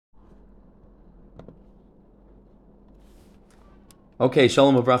Okay,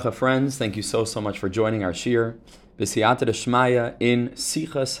 Shalom Uvracha friends, thank you so much for joining our shir. B'siyata d'shmaya in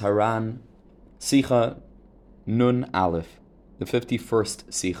Sichas Haran, Sicha Nun Aleph, the 51st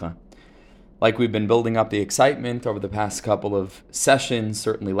Sicha. Like we've been building up the excitement over the past couple of sessions,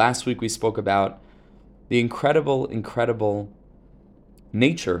 certainly last week we spoke about the incredible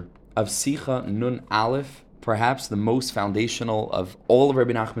nature of Sicha Nun Aleph, perhaps the most foundational of all of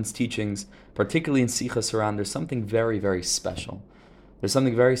Rebbe Nachman's teachings, particularly in Sichas Haran. There's something very special. There's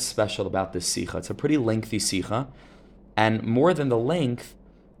something very special about this Sicha. It's a pretty lengthy Sicha, and more than the length,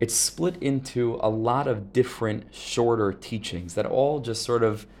 it's split into a lot of different shorter teachings that all just sort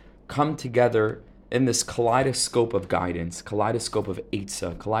of come together in this kaleidoscope of guidance, kaleidoscope of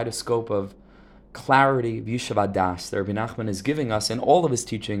Eitzah, kaleidoscope of clarity, of Yishuv Adas that Rebbe Nachman is giving us in all of his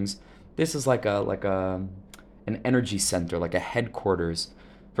teachings. This is like an energy center, like a headquarters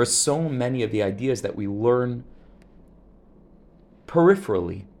for so many of the ideas that we learn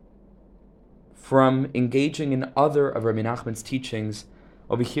peripherally from engaging in other of Rebbe Nachman's teachings.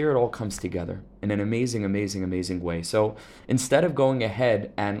 Over here it all comes together in an amazing way. So instead of going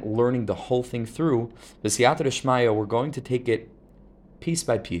ahead and learning the whole thing through, the Siyata D'Shmaya, we're going to take it piece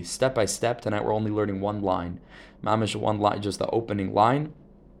by piece, step by step. Tonight we're only learning one line. Mamish one line, just the opening line.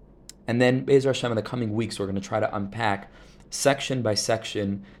 And then Be'ez Hashem in the coming weeks we're going to try to unpack section by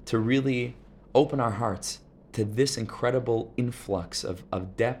section to really open our hearts to this incredible influx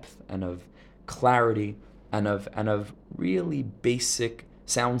of depth and of clarity and of really basic,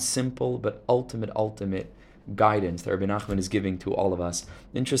 sounds simple, but ultimate guidance that Rebbe Nachman is giving to all of us.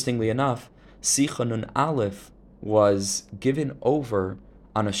 Interestingly enough, Sicha Nun Aleph was given over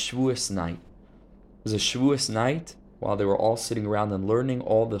on a Shavuos night. It was a Shavuos night while they were all sitting around and learning.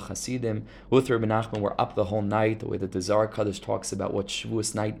 All the Hasidim with Rebbe Nachman were up the whole night, the way that the Zohar Kaddish talks about what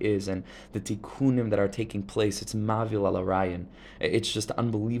Shavuos night is and the tikkunim that are taking place. It's Mavil al Arayan. It's just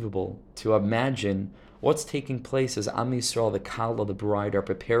unbelievable to imagine what's taking place as Am Yisrael, the Kala, the bride, are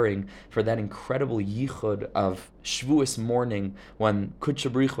preparing for that incredible yichud of Shavuos morning when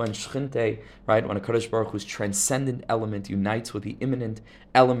Kudsha B'richa and Shchinte, right, when a Kadosh Baruch Hu's transcendent element unites with the immanent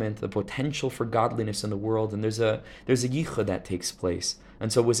element, the potential for godliness in the world, and there's a yichud that takes place.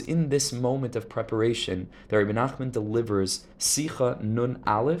 And so it was in this moment of preparation that Rebbe Nachman delivers Sicha Nun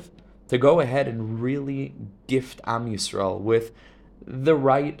Aleph to go ahead and really gift Am Yisrael with the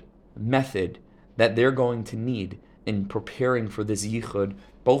right method that they're going to need in preparing for this yichud,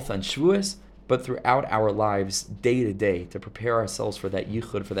 both on Shavuos, but throughout our lives, day to day, to prepare ourselves for that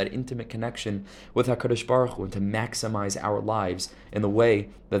yichud, for that intimate connection with HaKadosh Baruch Hu, and to maximize our lives in the way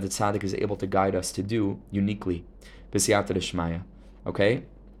that the tzaddik is able to guide us to do uniquely. B'siyata d'shmaya. Okay?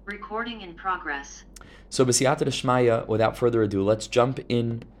 Recording in progress. So b'siyata d'shmaya, without further ado, let's jump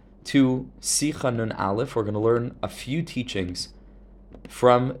in to Sicha Nun Aleph. We're going to learn a few teachings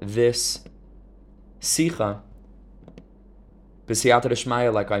from this Sicha, B'siyata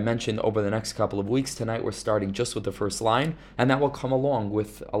D'Shmaya, like I mentioned, over the next couple of weeks. Tonight we're starting just with the first line, and that will come along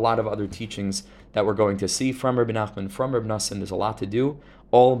with a lot of other teachings that we're going to see from Rebbe Nachman, from Rebbe Nassim. There's a lot to do,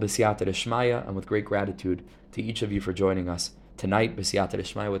 all B'siyata D'Shmaya, and with great gratitude to each of you for joining us tonight, B'siyata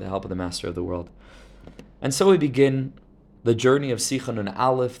D'Shmaya, with the help of the Master of the World. And so we begin the journey of Sicha Nun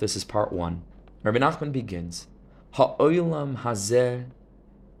Aleph. This is part 1. Rebbe Nachman begins, Ha'olam hazeh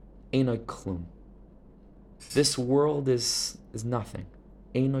einoi klum. This world is nothing.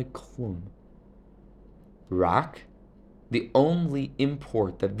 Einoi klum. Rak, the only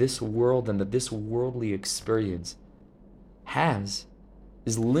import that this world and that this worldly experience has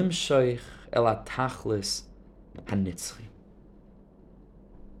is limshoich el atachlis hanitzchi,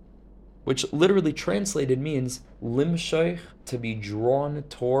 which literally translated means limshoich, to be drawn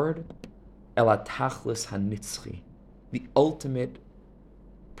toward, el atachlis hanitzchi, the ultimate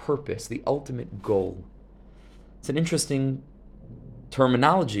purpose, the ultimate goal. It's an interesting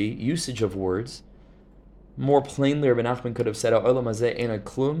terminology, usage of words. More plainly, Rebbe Nachman could have said, "Olam hazeh ein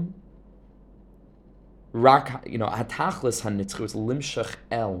klum." Rak, hatachlis hanitzchi was limshach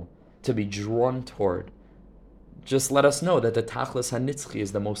el, to be drawn toward. Just let us know that the tachlis hanitzchi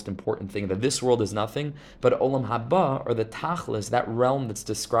is the most important thing, that this world is nothing, but olam haba, or the tachlis, that realm that's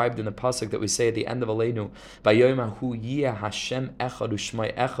described in the pasuk that we say at the end of Aleinu, Bayom hu yeh Hashem echad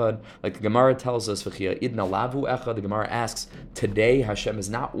u'shmai echad, like the Gemara tells us, V'chia idna lavu echad, the Gemara asks, today Hashem is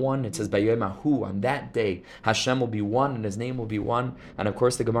not one. It says Bayom hu, on that day Hashem will be one and His name will be one. And of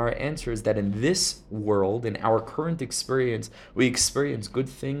course the Gemara answers that in this world, in our current experience, we experience good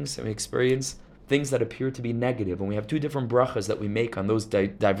things and we experience things that appear to be negative, and we have two different brachas that we make on those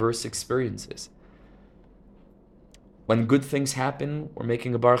diverse experiences. When good things happen, we're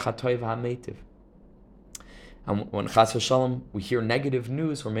making a baruch hatoiv ha'meitiv. And when Chas v'Shalom we hear negative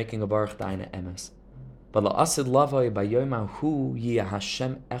news, we're making a Baruch Daina Emes. But la'asid lavai b'yoyma hu yiyah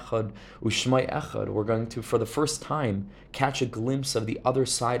Hashem echad u'shmai echad. We're going to, for the first time, catch a glimpse of the other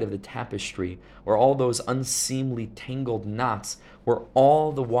side of the tapestry, where all those unseemly tangled knots were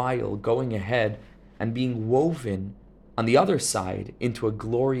all the while going ahead and being woven on the other side into a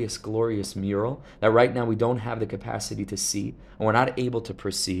glorious, glorious mural that right now we don't have the capacity to see and we're not able to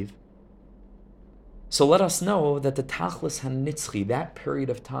perceive. So let us know that the Tachlis HaNitzchi, that period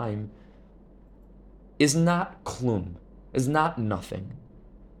of time, is not klum, is not nothing,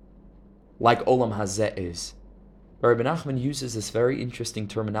 like Olam Hazeh is. Rebbe Nachman uses this very interesting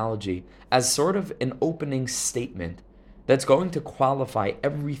terminology as sort of an opening statement that's going to qualify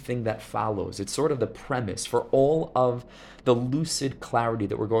everything that follows. It's sort of the premise for all of the lucid clarity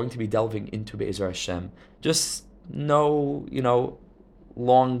that we're going to be delving into Be'ezer Hashem. Just no,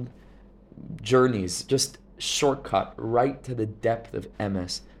 long journeys, just shortcut right to the depth of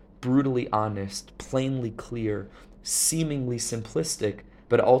emes. Brutally honest, plainly clear, seemingly simplistic,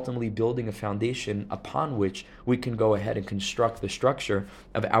 but ultimately building a foundation upon which we can go ahead and construct the structure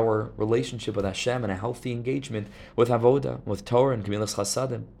of our relationship with Hashem and a healthy engagement with Avodah, with Torah and Gemilas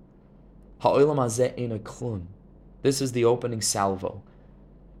Chasadim. Ha'olam hazeh eina klum. This is the opening salvo.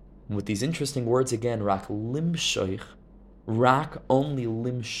 And with these interesting words again, rak limshoich, rak only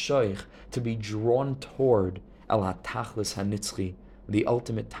limshoich, to be drawn toward el hatachlis hanitzchi, the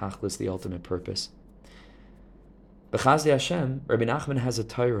ultimate tachlis, the ultimate purpose. B'chazdi Hashem, Rebbe Nachman has a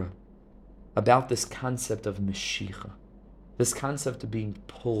Torah about this concept of Meshicha, this concept of being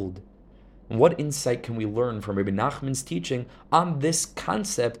pulled. And what insight can we learn from Rebbe Nachman's teaching on this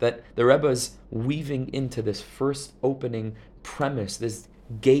concept that the Rebbe is weaving into this first opening premise, this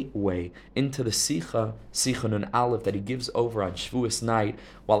gateway into the Sicha Nun Aleph that he gives over on Shavuos night,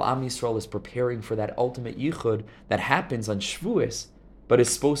 while Am Yisrael is preparing for that ultimate yichud that happens on Shavuos, but is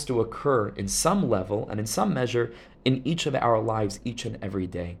supposed to occur in some level and in some measure in each of our lives, each and every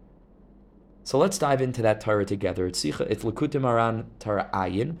day. So let's dive into that Torah together. It's Likutei Moharan Torah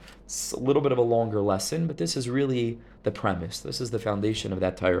Ayin. It's a little bit of a longer lesson, but this is really the premise. This is the foundation of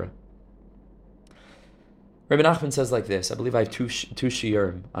that Torah. Rebbe Nachman says like this. I believe I have two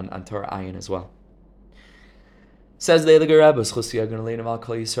shiurim on Torah Ayin as well. Says the Eiliger Rebbe, Schus Yagun Aleinu Al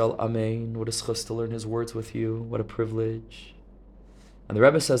Kol Yisrael, Amen. What a schus to learn his words with you. What a privilege. And the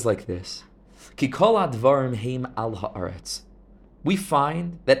Rebbe says like this. Ki kol advarim heim al haaretz. We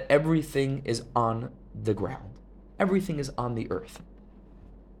find that everything is on the ground. Everything is on the earth.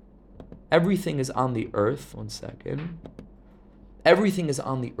 Everything is on the earth. One second. Everything is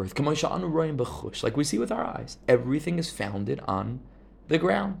on the earth. Like we see with our eyes. Everything is founded on the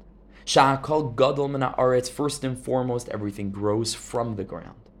ground. Sha'akol gadol min haaretz. First and foremost, everything grows from the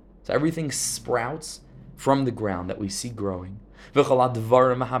ground. So everything sprouts from the ground that we see growing. We see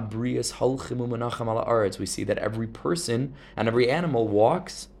that every person and every animal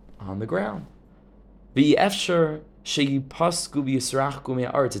walks on the ground. It's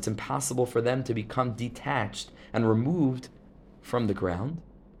impossible for them to become detached and removed from the ground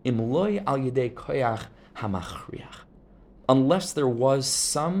unless there was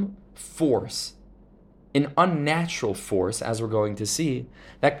some force, an unnatural force, as we're going to see,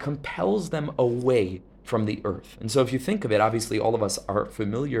 that compels them away from the earth. And so if you think of it, obviously all of us are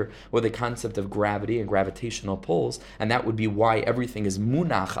familiar with the concept of gravity and gravitational pulls, and that would be why everything is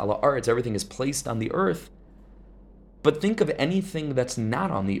munach ala aretz, everything is placed on the earth. But think of anything that's not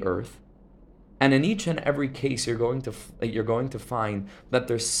on the earth, and in each and every case you're going to find that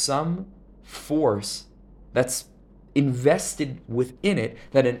there's some force that's invested within it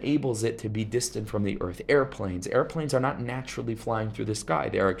that enables it to be distant from the earth. Airplanes are not naturally flying through the sky.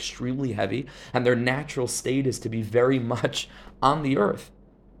 They are extremely heavy, and their natural state is to be very much on the earth.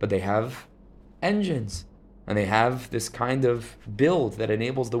 But they have engines, and they have this kind of build that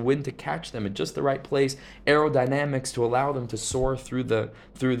enables the wind to catch them at just the right place, aerodynamics to allow them to soar through the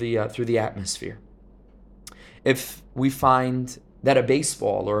atmosphere. If we find that a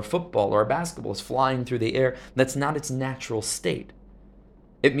baseball or a football or a basketball is flying through the air, that's not its natural state.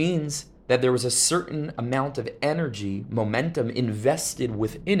 It means that there was a certain amount of energy, momentum invested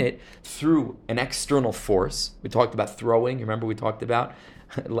within it through an external force. We talked about throwing. Remember we talked about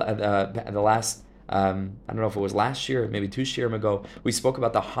the last, I don't know if it was last year, maybe 2 years ago, we spoke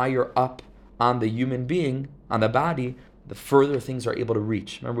about the higher up on the human being, on the body, the further things are able to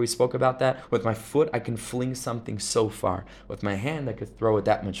reach. Remember we spoke about that? With my foot, I can fling something so far. With my hand, I could throw it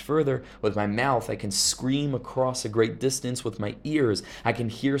that much further. With my mouth, I can scream across a great distance. With my ears, I can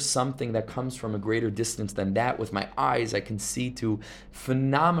hear something that comes from a greater distance than that. With my eyes, I can see to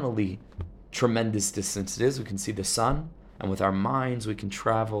phenomenally tremendous distance it is. We can see the sun, and with our minds we can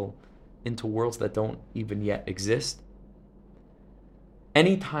travel into worlds that don't even yet exist.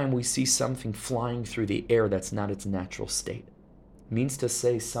 Anytime we see something flying through the air that's not its natural state, it means to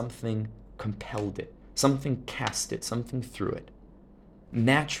say something compelled it, something cast it, something threw it.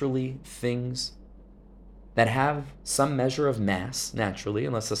 Naturally, things that have some measure of mass, naturally,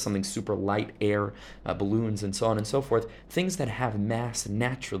 unless there's something super light, air, balloons, and so on and so forth, things that have mass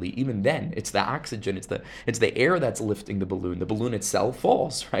naturally, even then, it's the oxygen, it's the air that's lifting the balloon. The balloon itself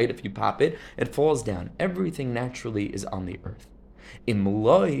falls, right? If you pop it, it falls down. Everything naturally is on the earth.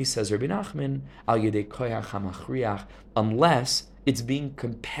 Imloi, says Rebbe Nachman, al yedei koyach hamachriach, unless it's being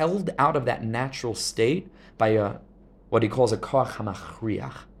compelled out of that natural state by what he calls a koach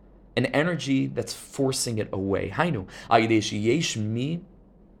hamachriach, an energy that's forcing it away. Hainu, al yedei sheyesh mi,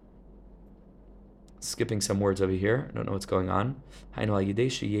 skipping some words over here, I don't know what's going on. Hainu al yedei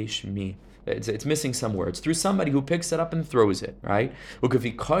sheyesh mi. It's missing some words. Through somebody who picks it up and throws it, right?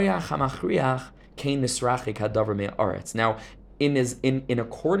 Ukevi koyach hamachriach kein nisrachik hadavar me'aretz. Now, in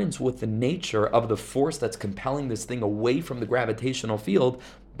accordance with the nature of the force that's compelling this thing away from the gravitational field,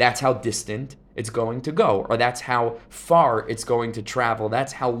 that's how distant it's going to go, or that's how far it's going to travel,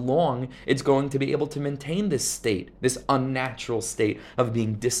 that's how long it's going to be able to maintain this state, this unnatural state of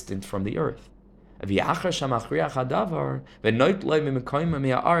being distant from the earth.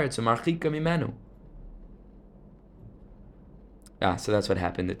 So that's what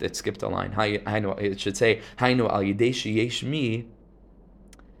happened. It skipped a line. It should say, Hainu al yedei sheyesh mi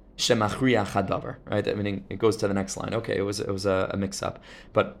shemachriach hadavar. Right? Meaning it goes to the next line. Okay, it was a mix-up.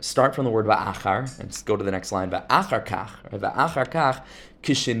 But start from the word va'achar and go to the next line. Va'achar kach. Va'achar kach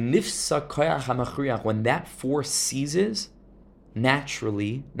kishenifsa koyach hamachriach. When that force ceases,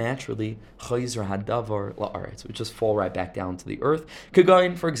 naturally, chayzer hadavar la'aretz, we just fall right back down to the earth.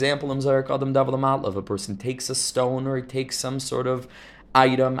 Kagain, for example, if a person takes a stone or he takes some sort of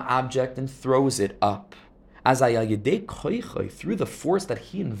item, object, and throws it up, through the force that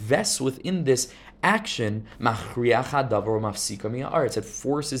he invests within this action, it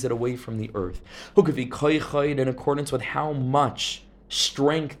forces it away from the earth. In accordance with how much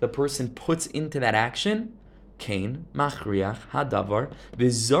strength the person puts into that action, Kain machriach hadavar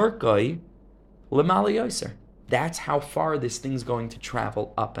v'zarkai lemali yoser. That's how far this thing's going to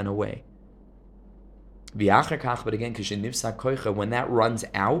travel up and away. V'achar kach, but again, kishenivsa koicha, when that runs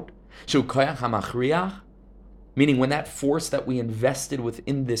out, shu koyach hamachriach, meaning when that force that we invested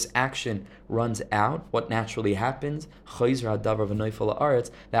within this action runs out, what naturally happens? Chayzer hadavar v'noifel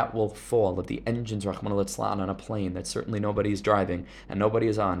la'aretz, that will fall. If the engines, Rahman al-Islan, on a plane that certainly nobody is driving and nobody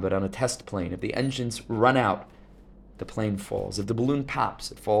is on, but on a test plane, if the engines run out, the plane falls. If the balloon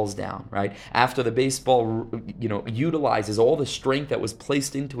pops, it falls down, right? After the baseball, utilizes all the strength that was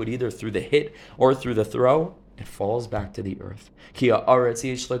placed into it, either through the hit or through the throw, it falls back to the earth. And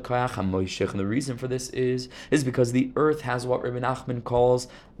the reason for this is because the earth has what Rebbe Nachman calls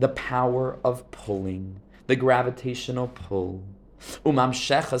the power of pulling, the gravitational pull. And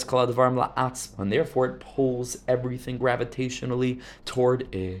therefore it pulls everything gravitationally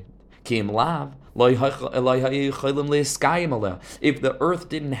toward it. If the earth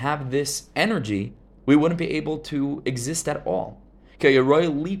didn't have this energy, we wouldn't be able to exist at all.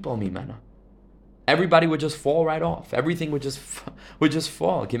 Everybody would just fall right off. Everything would just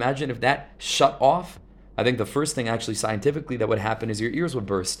fall. Can you imagine if that shut off? I think the first thing actually scientifically that would happen is your ears would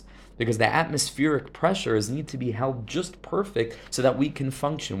burst, because the atmospheric pressures need to be held just perfect so that we can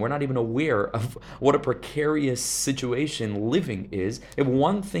function. We're not even aware of what a precarious situation living is. If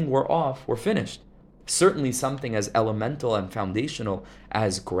one thing were off, we're finished. Certainly something as elemental and foundational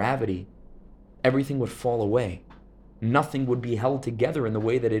as gravity, everything would fall away. Nothing would be held together in the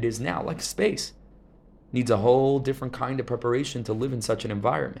way that it is now, like space. Needs a whole different kind of preparation to live in such an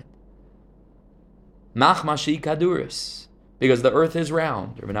environment. Machmashi kaduris, because the earth is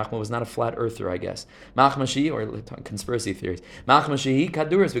round. Rebbe Nachman was not a flat earther, I guess. Machmashi, or conspiracy theories. Machmashi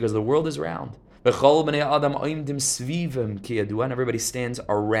kaduris, because the world is round. And everybody stands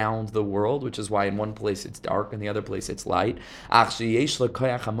around the world, which is why in one place it's dark and the other place it's light. It's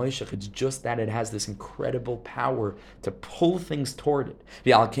just that it has this incredible power to pull things toward it.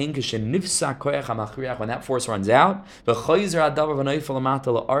 When that force runs out, and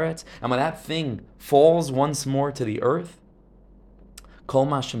when that thing falls once more to the earth,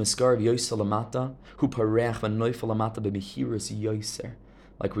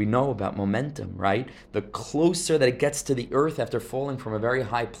 like we know about momentum, right? The closer that it gets to the earth after falling from a very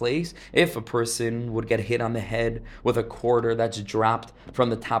high place, if a person would get hit on the head with a quarter that's dropped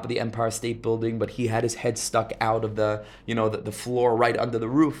from the top of the Empire State Building, but he had his head stuck out of the floor right under the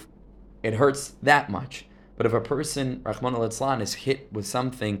roof, it hurts that much. But if a person, Rahman al-Islan, is hit with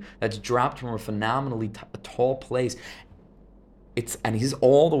something that's dropped from a phenomenally tall place, and he's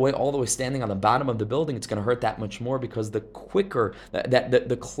all the way standing on the bottom of the building, it's going to hurt that much more, because the quicker,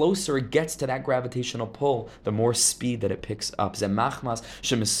 the closer it gets to that gravitational pull, the more speed that it picks up. It's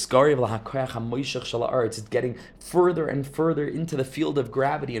getting further and further into the field of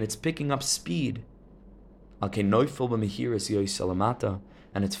gravity, and it's picking up speed.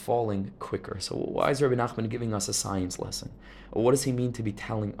 And it's falling quicker. So why is Rebbe Nachman giving us a science lesson? What does he mean to be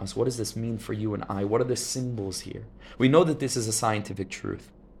telling us? What does this mean for you and I? What are the symbols here? We know that this is a scientific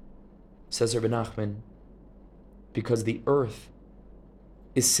truth. Says Rebbe Nachman, because the earth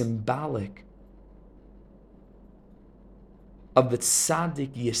is symbolic of the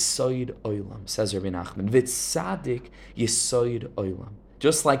tzaddik yesoid olam, says Rebbe Nachman. V'tzadik yesoid olam.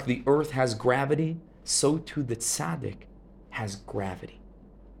 Just like the earth has gravity, so too the tzaddik has gravity.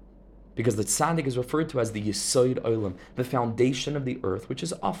 Because the tzaddik is referred to as the Yesoid Olam, the foundation of the earth, which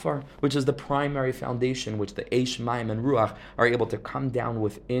is Afar, which is the primary foundation, which the Eish, Mayim, and Ruach are able to come down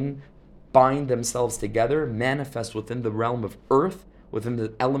within, bind themselves together, manifest within the realm of earth, within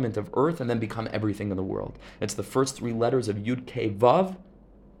the element of earth, and then become everything in the world. It's the first three letters of Yud Kei Vav,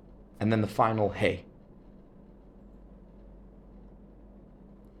 and then the final Hey.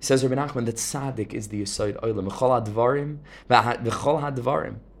 Says Rebbe Nachman that tzaddik is the Yesoid Olam, v'chol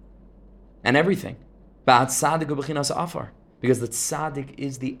hadvarim, and everything. Because the tzaddik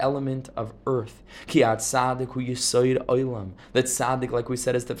is the element of earth. Ki tzaddik hu yesoid olam. That tzaddik, like we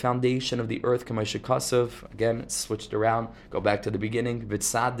said, is the foundation of the earth. Again, it's switched around. Go back to the beginning.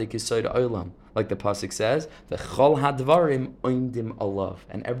 V'tzaddik yesoid olam. Like the pasuk says, v'chol hadvarim oindim alav.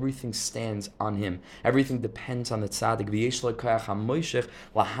 And everything stands on him. Everything depends on the tzaddik. V'yesh lo koach hamoshech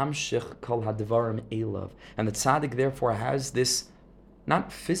lahamshich kol hadvarim elav. And the tzaddik therefore has this,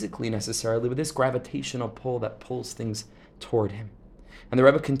 not physically necessarily, but this gravitational pull that pulls things toward him. And the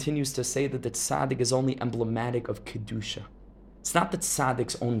Rebbe continues to say that the tzaddik is only emblematic of kedusha. It's not the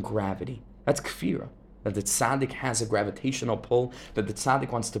tzaddik's own gravity. That's kfira. That the tzaddik has a gravitational pull, that the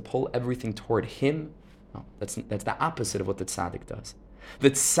tzaddik wants to pull everything toward him. No, that's the opposite of what the tzaddik does.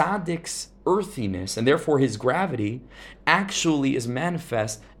 The tzaddik's earthiness, and therefore his gravity, actually is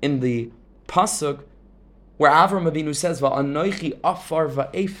manifest in the pasuk where Avram Avinu says, "Va'anoichi afar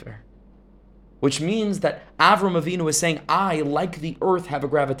va'efer," which means that Avram Avinu is saying, I, like the earth, have a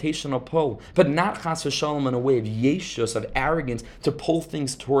gravitational pull, but not chas v'shalom in a way of yeshus, of arrogance, to pull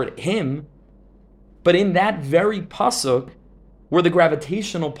things toward him. But in that very pasuk, where the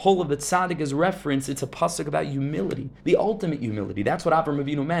gravitational pull of the tzaddik is referenced, it's a pasuk about humility, the ultimate humility. That's what Avram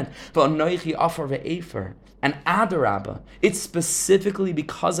Avinu meant. Va'anoichi afar va'efer. And Adarabba, it's specifically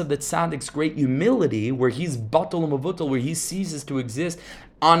because of the tzaddik's great humility, where he's batal and mavutal, where he ceases to exist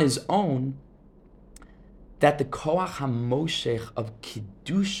on his own, that the koach hamoshech of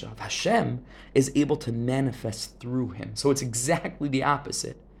kedusha, of Hashem, is able to manifest through him. So it's exactly the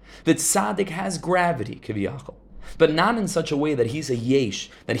opposite. The tzaddik has gravity, kiviyachol, but not in such a way that he's a yesh,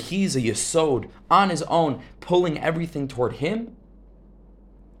 that he's a yesod on his own, pulling everything toward him.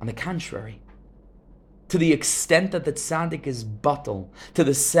 On the contrary, to the extent that the tzaddik is batal, to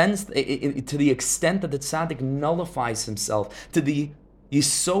the extent that the tzaddik nullifies himself, to the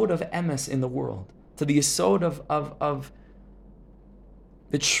yesod of emes in the world, to the yesod of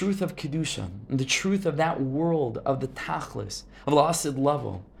the truth of kedusha, and the truth of that world of the tachlis, of the asid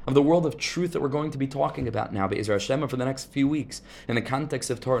level, of the world of truth that we're going to be talking about now, Be'ezras Hashem, for the next few weeks, in the context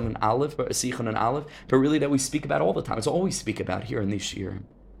of Torah and Aleph, but Sichon and Aleph, but really that we speak about all the time. It's all we speak about here in this shiurim.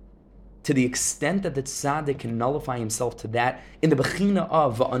 To the extent that the tzaddik can nullify himself to that, in the bechina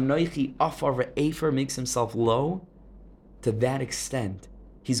of va'anoichi afar va'efer, makes himself low, to that extent,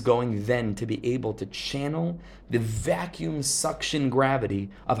 he's going then to be able to channel the vacuum suction gravity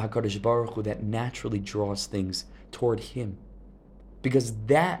of HaKadosh Baruch Hu that naturally draws things toward him. Because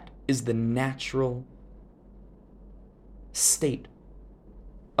that is the natural state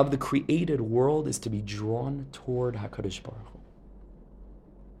of the created world, is to be drawn toward HaKadosh Baruch Hu.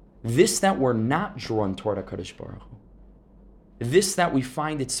 This that we're not drawn toward HaKadosh Baruch Hu, this that we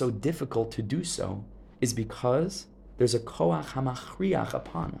find it so difficult to do so, is because there's a koach hamachriach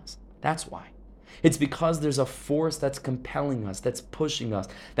upon us. That's why. It's because there's a force that's compelling us, that's pushing us,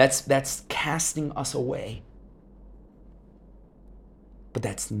 that's casting us away. But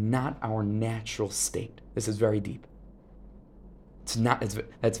that's not our natural state. This is very deep.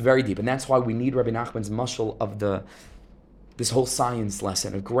 That's very deep. And that's why we need Rabbi Nachman's mashal of this whole science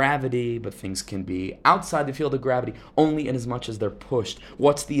lesson of gravity, but things can be outside the field of gravity only in as much as they're pushed.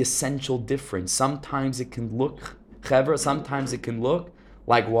 What's the essential difference? Sometimes it can look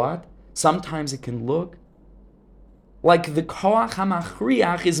like what? Sometimes it can look like the koach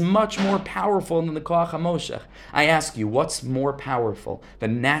hamachriach is much more powerful than the koach hamoshech. I ask you, what's more powerful? The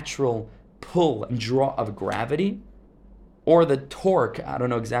natural pull and draw of gravity, or the torque, I don't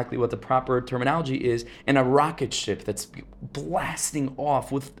know exactly what the proper terminology is, in a rocket ship that's blasting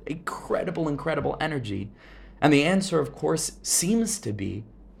off with incredible energy? And the answer, of course, seems to be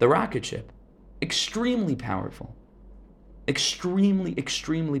the rocket ship. Extremely powerful.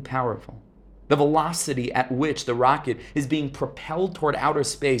 Extremely powerful. The velocity at which the rocket is being propelled toward outer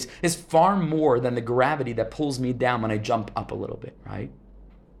space is far more than the gravity that pulls me down when I jump up a little bit, right?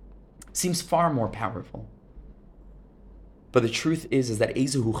 Seems far more powerful. But the truth is that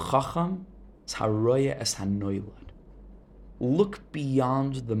Ezehu Chacham is Haroya es Hanoilad. Look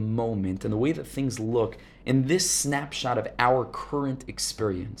beyond the moment and the way that things look in this snapshot of our current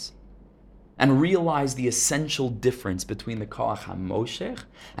experience, and realize the essential difference between the koach hamoshech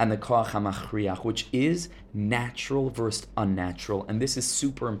and the koach hamachriach, which is natural versus unnatural. And this is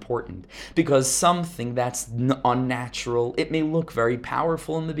super important, because something that's unnatural, it may look very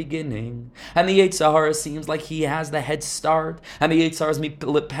powerful in the beginning, and the Yetzer Hara seems like he has the head start, and the Yetzer Hara,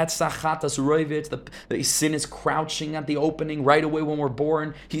 the sin is crouching at the opening right away when we're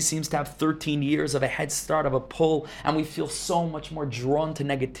born. He seems to have 13 years of a head start, of a pull, and we feel so much more drawn to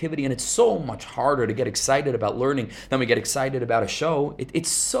negativity, and it's so much harder to get excited about learning than we get excited about a show.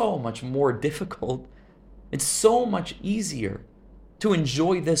 It's so much more difficult. It's so much easier to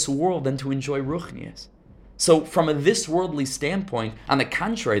enjoy this world than to enjoy Ruchnias. So from a this worldly standpoint, on the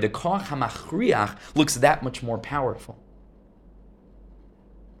contrary, the Koach HaMachriach looks that much more powerful.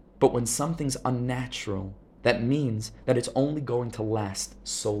 But when something's unnatural, that means that it's only going to last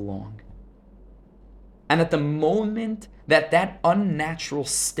so long. And at the moment that that unnatural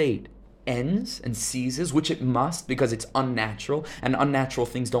state ends and ceases, which it must because it's unnatural, and unnatural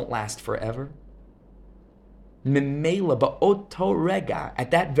things don't last forever, Memela ba'oto rega,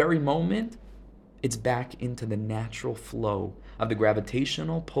 at that very moment, it's back into the natural flow of the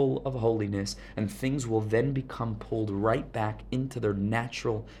gravitational pull of holiness, and things will then become pulled right back into their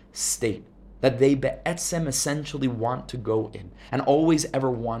natural state that they be'etzem essentially want to go in and always ever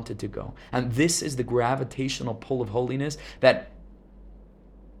wanted to go. And this is the gravitational pull of holiness that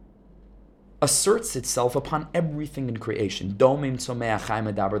asserts itself upon everything in creation. Domim tzomeach chai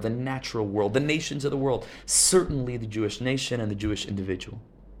medaber, the natural world, the nations of the world, certainly the Jewish nation and the Jewish individual.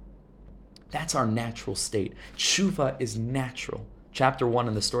 That's our natural state. Tshuva is natural. Chapter 1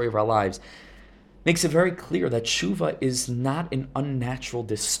 in the story of our lives makes it very clear that tshuva is not an unnatural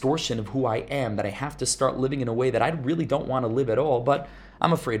distortion of who I am, that I have to start living in a way that I really don't want to live at all, but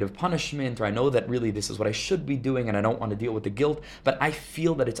I'm afraid of punishment, or I know that really this is what I should be doing and I don't want to deal with the guilt, but I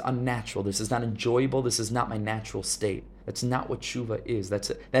feel that it's unnatural. This is not enjoyable. This is not my natural state. That's not what tshuva is.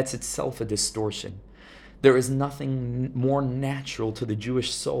 That's itself a distortion. There is nothing more natural to the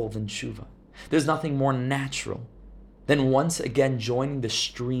Jewish soul than tshuva. There's nothing more natural than once again joining the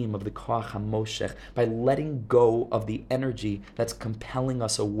stream of the Koach HaMoshech by letting go of the energy that's compelling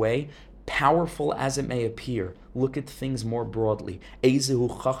us away, powerful as it may appear. Look at things more broadly.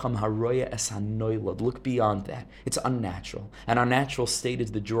 Ezehu Chacham Haroya es Hanoilad. Look beyond that. It's unnatural. And our natural state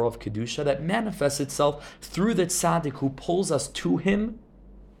is the draw of Kedusha that manifests itself through the tzaddik who pulls us to him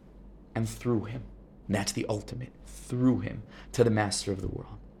and through him. And that's the ultimate. Through him to the master of the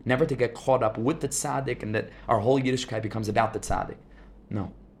world. Never to get caught up with the tzaddik and that our whole Yiddishkeit becomes about the tzaddik.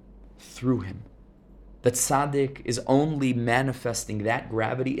 No. Through him. The tzaddik is only manifesting that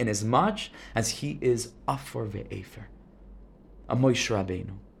gravity in as much as he is afor ve'efer. A Moshe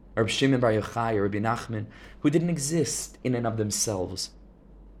Rabbeinu, or Shimon Bar Yochai, or Rebbe Nachman, who didn't exist in and of themselves,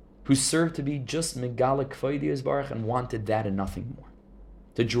 who served to be just Megala Kvoidi Yisbarach and wanted that and nothing more.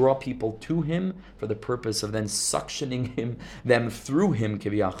 To draw people to him for the purpose of then suctioning them through him,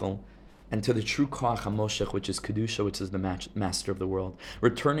 Kiviyachol, and to the true Koach HaMoshech, which is Kedusha, which is the master of the world.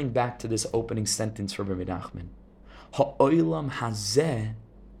 Returning back to this opening sentence from Rebbe Nachman. Ha'olam hazeh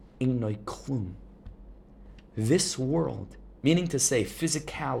inoi klum. This world, meaning to say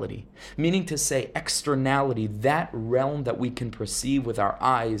physicality, meaning to say externality, that realm that we can perceive with our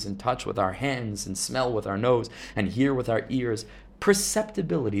eyes and touch with our hands and smell with our nose and hear with our ears,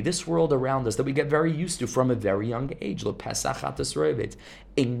 perceptibility, this world around us that we get very used to from a very young age. It's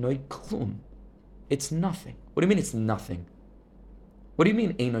nothing. What do you mean it's nothing? What do you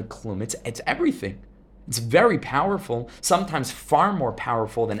mean einoy klum? It's everything. It's very powerful, sometimes far more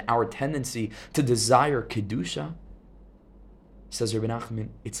powerful than our tendency to desire kedusha. Says Rebbe Nachman,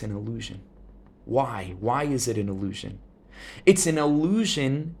 it's an illusion. Why? Why is it an illusion? It's an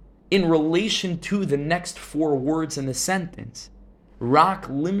illusion in relation to the next four words in the sentence. Rak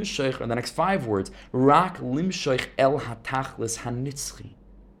limshoich, or the next 5 words, Rak limshoich el hatachlis hanitzchi.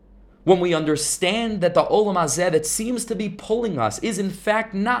 When we understand that the olam hazeh that seems to be pulling us is in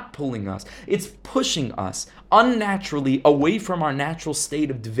fact not pulling us. It's pushing us unnaturally away from our natural state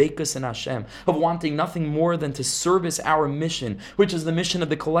of dveikus in Hashem, of wanting nothing more than to service our mission, which is the mission of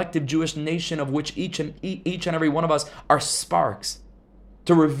the collective Jewish nation, of which each and every one of us are sparks,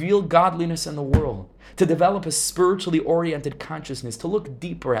 to reveal godliness in the world, to develop a spiritually oriented consciousness, to look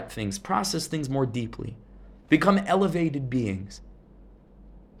deeper at things, process things more deeply, become elevated beings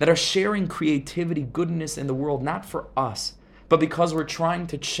that are sharing creativity, goodness in the world, not for us, but because we're trying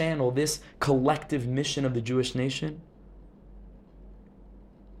to channel this collective mission of the Jewish nation.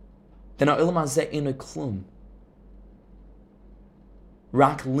 Then ha'olam hazeh ina klum.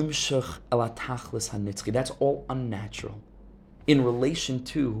 Rak limshach el hatachlis hanitzchi. That's all unnatural in relation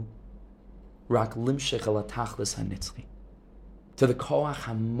to Rak limshach el hatachlis hanitzchi, to the koach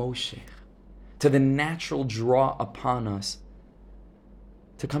hamoshech, to the natural draw upon us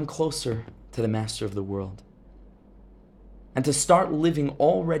to come closer to the master of the world, and to start living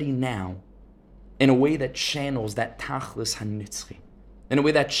already now in a way that channels that tachlis hanitzchi, in a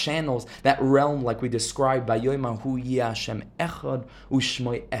way that channels that realm like we described by Yoimahu Hashem echad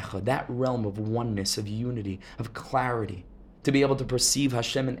u'shmoi echad, that realm of oneness, of unity, of clarity, to be able to perceive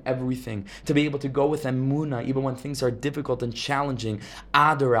Hashem in everything, to be able to go with emunah even when things are difficult and challenging.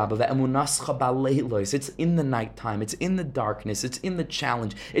 Adarabah, the emunascha baleilos. It's in the nighttime, it's in the darkness, it's in the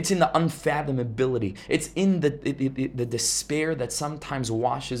challenge, it's in the unfathomability, it's in the despair that sometimes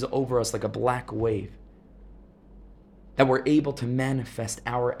washes over us like a black wave, that we're able to manifest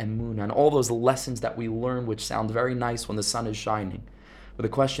our emunah and all those lessons that we learn, which sound very nice when the sun is shining. But the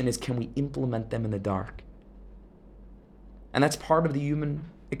question is, can we implement them in the dark? And that's part of the human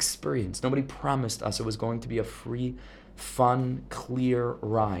experience. Nobody promised us it was going to be a free, fun, clear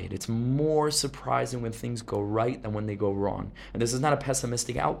ride. It's more surprising when things go right than when they go wrong. And this is not a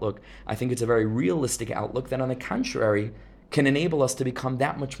pessimistic outlook. I think it's a very realistic outlook that, on the contrary, can enable us to become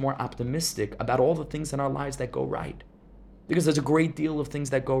that much more optimistic about all the things in our lives that go right. Because there's a great deal of things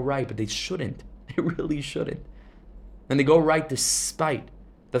that go right, but they shouldn't. They really shouldn't. And they go right despite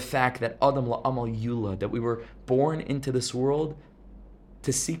the fact that Adam la'amal yula, that we were born into this world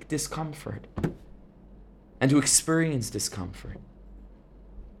to seek discomfort and to experience discomfort.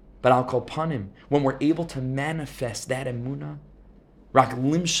 But al kol panim, when we're able to manifest that emunah, rak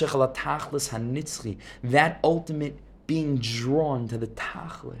limshech la tachlis hanitzchi, that ultimate being drawn to the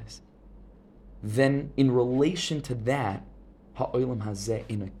tachlis, then in relation to that, ha'olam hazeh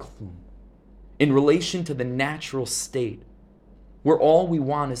ina klum, in relation to the natural state, where all we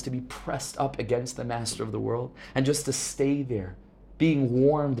want is to be pressed up against the master of the world and just to stay there, being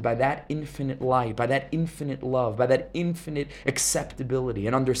warmed by that infinite light, by that infinite love, by that infinite acceptability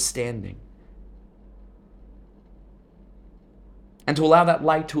and understanding. And to allow that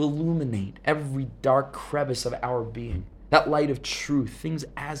light to illuminate every dark crevice of our being, that light of truth, things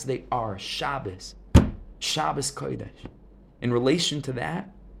as they are, Shabbos Kodesh. In relation to that,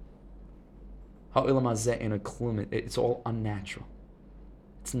 ha'olam hazeh ina klum, it's all unnatural.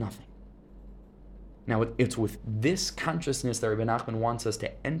 It's nothing. Now, it's with this consciousness that Rebbe Nachman wants us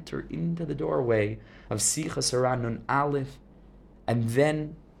to enter into the doorway of Sichas Hara Nun Aleph, and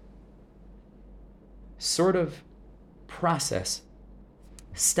then sort of process,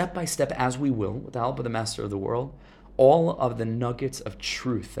 step by step as we will, with the help of the Master of the World, all of the nuggets of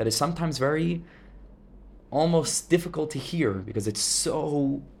truth that is sometimes very almost difficult to hear because it's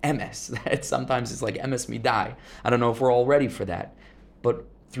so emes that sometimes it's like emes midai. I don't know if we're all ready for that. But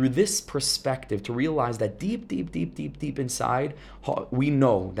through this perspective, to realize that deep inside, we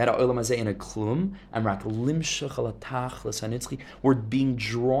know that ha'olam hazeh ina klum, and rak limshach el hatachlis hanitzchi, we're being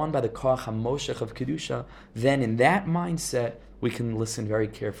drawn by the koach hamoshech of kedusha. Then in that mindset, we can listen very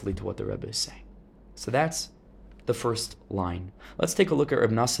carefully to what the Rebbe is saying. So that's the first line. Let's take a look at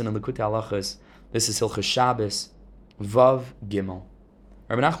Reb Nassan and Likutei Halachos. This is Hilchos Shabbos, Vav Gimel.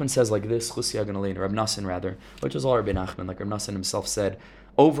 Rabbi Nachman says like this, Reb Nassan rather, which is all Rabbi Nachman, like Reb Nassan himself said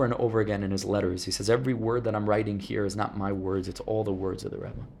over and over again in his letters. He says, every word that I'm writing here is not my words, it's all the words of the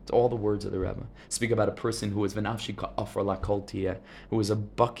Rebbe. It's all the words of the Rebbe. Speak about a person who was v'nafshi ka'afar lakol tiyeh, who was a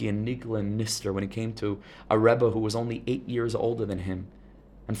baki and nigla and nister when it came to a Rebbe who was only 8 years older than him,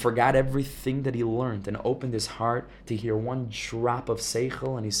 and forgot everything that he learned and opened his heart to hear one drop of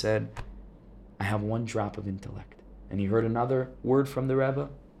seichel, and he said, I have one drop of intellect. And he heard another word from the Rebbe,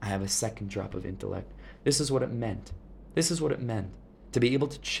 I have a second drop of intellect. This is what it meant. This is what it meant. To be able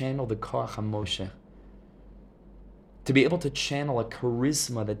to channel the koach hamoshech. To be able to channel a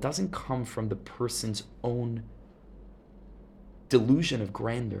charisma that doesn't come from the person's own delusion of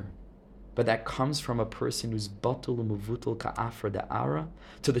grandeur, but that comes from a person who's batul umuvutul ka'afra da'ara,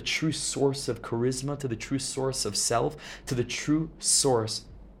 to the true source of charisma, to the true source of self, to the true source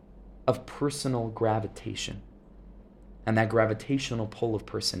of personal gravitation. And that gravitational pull of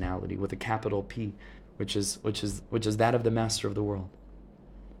personality with a capital P, which is that of the master of the world.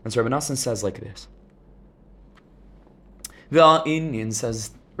 And so Rebbe Nassan says like this. V'a'inyin,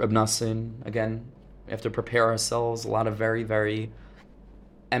 says Rebbe Nassan, again, we have to prepare ourselves, a lot of very, very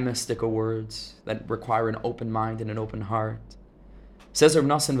emistica words that require an open mind and an open heart. Says Rebbe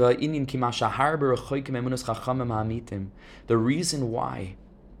Nassan, v'a'inyin ki ma shahar b'rechoikim emunus chachamim ha'amitim. The reason why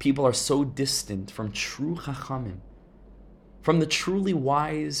people are so distant from true chachamim, from the truly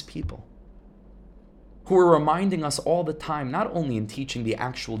wise people, who are reminding us all the time, not only in teaching the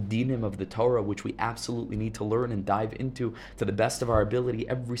actual dinim of the Torah, which we absolutely need to learn and dive into to the best of our ability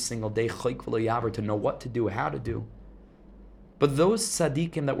every single day, to know what to do, how to do, but those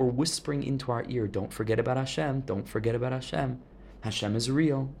tzaddikim that were whispering into our ear, don't forget about Hashem, don't forget about Hashem. Hashem is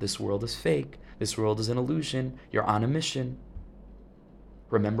real, this world is fake, this world is an illusion, you're on a mission.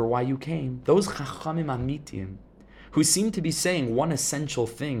 Remember why you came. Those chachamim amitim, who seem to be saying one essential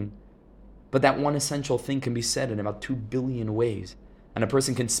thing, but that one essential thing can be said in about 2 billion ways. And a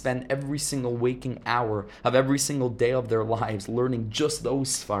person can spend every single waking hour of every single day of their lives learning just those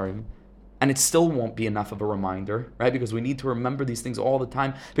svarim, and it still won't be enough of a reminder, right? Because we need to remember these things all the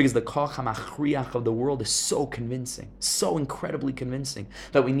time, because the koach hamachriach of the world is so convincing, so incredibly convincing,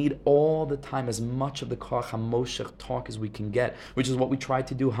 that we need all the time as much of the koach hamoshech talk as we can get, which is what we try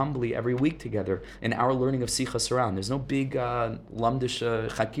to do humbly every week together in our learning of Sichas Around. There's no big lamdish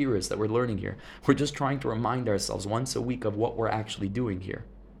chakiras that we're learning here. We're just trying to remind ourselves once a week of what we're actually doing here.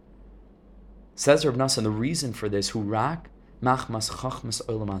 Says Rav Nassan, the reason for this, hurak machmas chachmas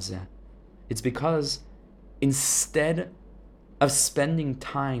olam hazeh. It's because instead of spending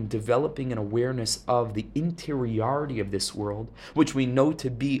time developing an awareness of the interiority of this world, which we know to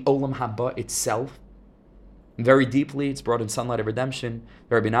be Olam Haba itself, very deeply, it's brought in Sunlight of Redemption,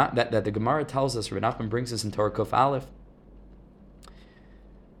 that the Gemara tells us, Rebbe Nachman brings us in Torah Kuf Aleph,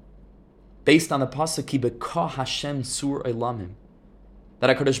 based on the pasuk, Ki beka Hashem sur elamim,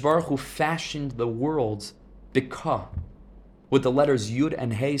 that HaKadosh Baruch Hu fashioned the worlds beka, with the letters Yud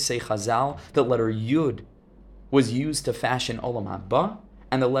and Hey, say Chazal. The letter Yud was used to fashion Olam Haba,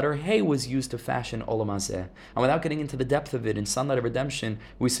 and the letter Hey was used to fashion Olam Hazeh. And without getting into the depth of it, in Sunlight of Redemption,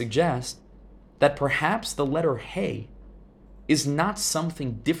 we suggest that perhaps the letter Hey is not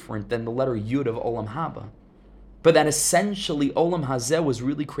something different than the letter Yud of Olam Haba, but that essentially Olam Hazeh was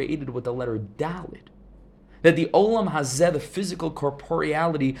really created with the letter Dalid. That the Olam Hazeh, the physical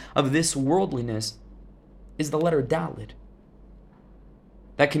corporeality of this worldliness, is the letter Dalid.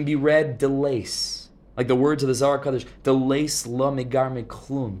 That can be read delace, like the words of the Zohar Kadosh, delace la megar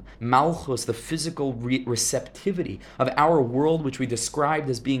meklum, malchus, the physical receptivity of our world, which we described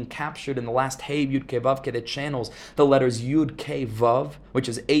as being captured in the last Hey Yud Ke Vav Ke, that channels the letters Yud Ke Vav, which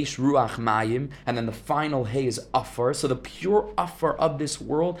is Eish Ruach Mayim, and then the final Hey is Afar. So the pure Afar of this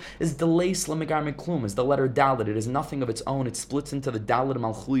world is delace la megar meklum, is the letter Dalid. It is nothing of its own. It splits into the Dalid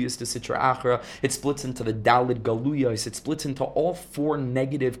Malchuyas to Sitra Achra. It splits into the Dalid Galuyas. It splits into all 4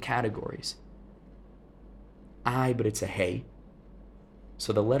 negative categories. But it's a Hey.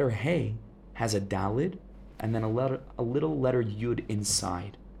 So the letter Hey has a Dalid and then a little letter Yud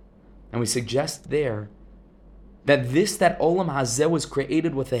inside. And we suggest there that Olam Hazeh was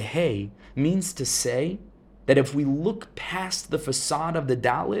created with a Hey means to say that if we look past the facade of the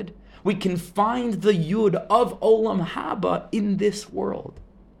Dalid, we can find the Yud of Olam Haba in this world.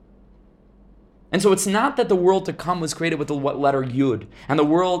 And so it's not that the world to come was created with the letter Yud,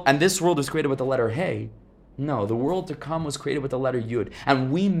 and this world was created with the letter Hey. No, the world to come was created with the letter Yud. And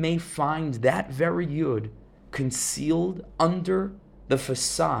we may find that very Yud concealed under the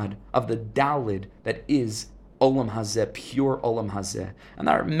facade of the Dalid that is Olam Hazeh, pure Olam Hazeh. And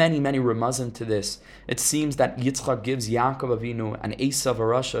there are many, many remazim to this. It seems that Yitzchak gives Yaakov Avinu and Esav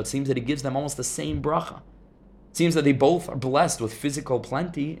Arasha, it seems that he gives them almost the same bracha. It seems that they both are blessed with physical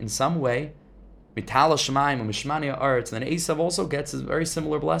plenty in some way. Mitala Shemaim and Mishmania Arts. And then Esav also gets a very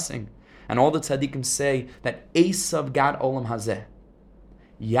similar blessing. And all the tzaddikim say that Esav got Olam Hazeh.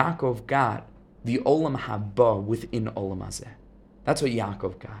 Yaakov got the Olam Haba within Olam Hazeh. That's what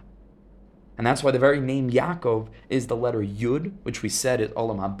Yaakov got. And that's why the very name Yaakov is the letter Yud, which we said is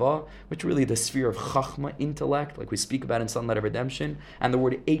Olam Haba, which really the sphere of Chachma, intellect, like we speak about in Sunlight of Redemption, and the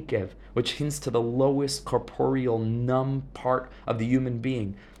word Ekev, which hints to the lowest corporeal, numb part of the human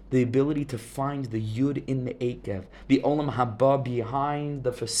being. The ability to find the Yud in the Ekev, the Olam Haba behind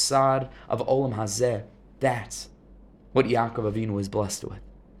the facade of Olam Hazeh. That's what Yaakov Avinu is blessed with.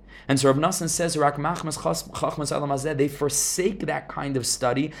 And so Rav Nosson says, they forsake that kind of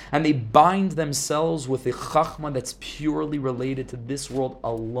study and they bind themselves with a chachma that's purely related to this world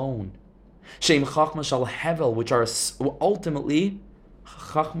alone. Shem chachma shal hevel, which are ultimately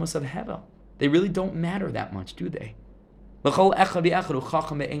chachmas of hevel. They really don't matter that much, do they? Each and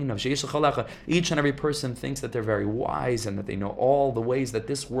every person thinks that they're very wise and that they know all the ways that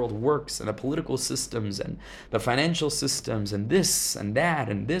this world works and the political systems and the financial systems and this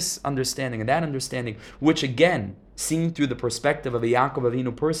understanding and that understanding, which again, seen through the perspective of a Yaakov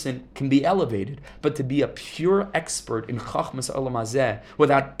Avinu person, can be elevated. But to be a pure expert in Chachmas Olam Hazeh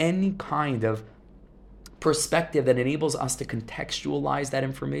without any kind of perspective that enables us to contextualize that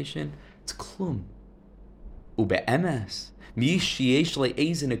information, it's klum. Ube'emes. Says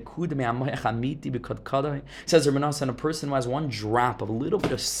Rebbe, a person who has one drop of a little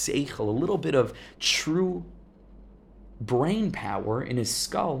bit of seichel, a little bit of true brain power in his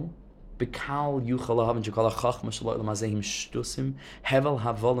skull,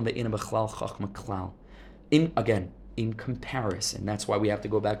 in comparison. That's why we have to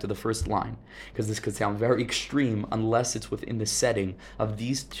go back to the first line, because this could sound very extreme unless it's within the setting of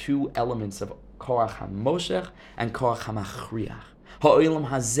these two elements of Koach HaMoshech and Koach HaMachriach. Ha'olam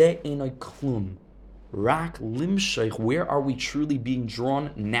hazeh einoi klum. Rak limshoich. Where are we truly being drawn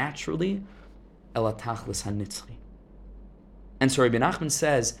naturally? El hatachlis hanitzchi. And so Rabbi Nachman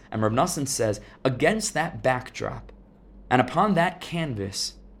says, and Rav Nosson says, against that backdrop, and upon that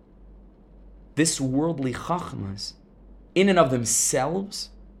canvas, this worldly chachmas, in and of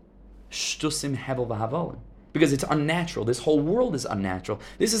themselves, shtusim hevel v'havolim. Because it's unnatural. This whole world is unnatural.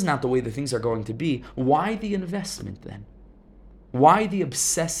 This is not the way that things are going to be. Why the investment then? Why the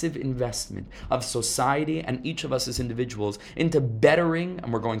obsessive investment of society and each of us as individuals into bettering,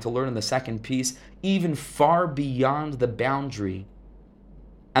 and we're going to learn in the second piece, even far beyond the boundary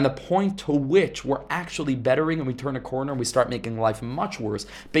and the point to which we're actually bettering and we turn a corner and we start making life much worse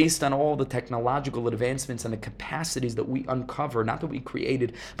based on all the technological advancements and the capacities that we uncover, not that we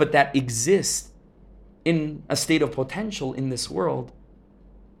created, but that exist in a state of potential in this world.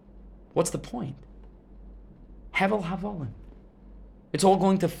 What's the point? Hevel havolim. It's all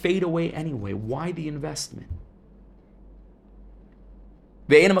going to fade away anyway. Why the investment?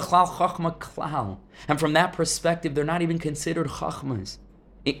 And from that perspective, they're not even considered chachmas.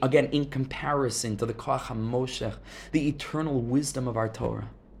 Again, in comparison to the Koach HaMoshech, the eternal wisdom of our Torah.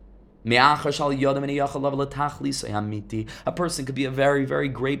 A person could be a very, very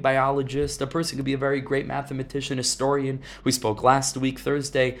great biologist. A person could be a very great mathematician, historian. We spoke last week,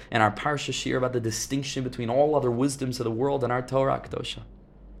 Thursday, in our Parsha Shir about the distinction between all other wisdoms of the world and our Torah Kedosha.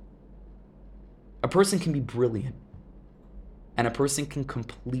 A person can be brilliant, and a person can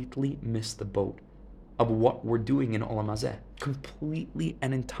completely miss the boat of what we're doing in Olam Hazeh. Completely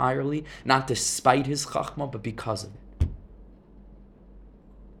and entirely, not despite his chachma, but because of it.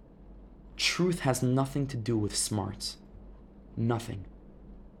 Truth has nothing to do with smarts. Nothing.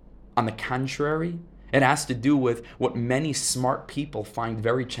 On the contrary, it has to do with what many smart people find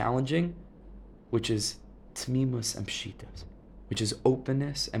very challenging, which is tmimus and pshitas, which is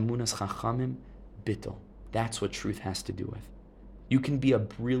openness and munas chachamim bittul. That's what truth has to do with. You can be a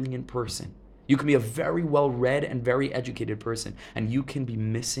brilliant person. You can be a very well-read and very educated person, and you can be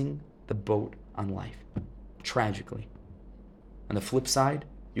missing the boat on life, tragically. On the flip side,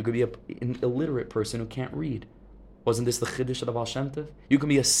 you could be an illiterate person who can't read. Wasn't this the chiddush of the Baal Shem Tov? You can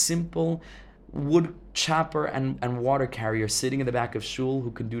be a simple wood chopper and water carrier sitting in the back of shul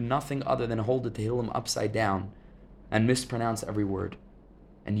who can do nothing other than hold the Tehillim upside down and mispronounce every word.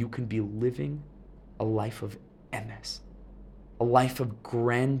 And you can be living a life of emes, a life of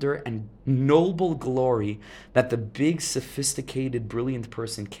grandeur and noble glory that the big, sophisticated, brilliant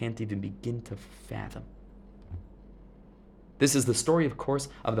person can't even begin to fathom. This is the story, of course,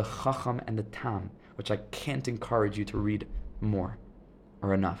 of the Chacham and the Tam, which I can't encourage you to read more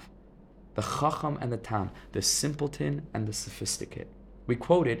or enough. The Chacham and the Tam, the simpleton and the sophisticate. We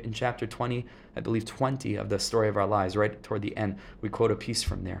quote it in chapter 20, I believe 20 of the Story of Our Lives, right toward the end. We quote a piece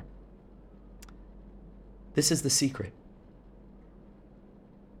from there. This is the secret.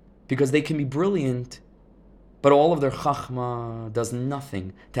 Because they can be brilliant, but all of their Chachma does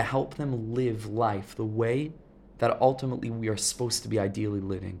nothing to help them live life the way that ultimately we are supposed to be ideally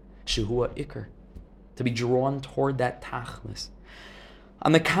living. Shehua Iker. To be drawn toward that tachlis.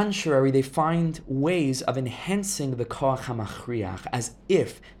 On the contrary, they find ways of enhancing the Koach HaMachriach as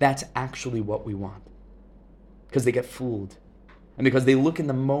if that's actually what we want. Because they get fooled. And because they look in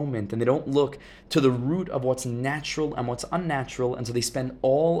the moment and they don't look to the root of what's natural and what's unnatural, and so they spend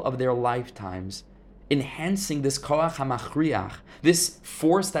all of their lifetimes enhancing this koach hamachriach, this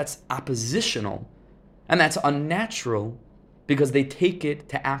force that's oppositional and that's unnatural, because they take it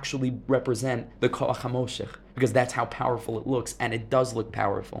to actually represent the koach hamoshech, because that's how powerful it looks, and it does look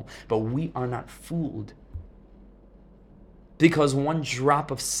powerful. But we are not fooled, because one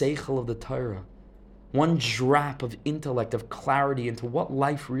drop of seichel of the Torah, one drop of intellect, of clarity into what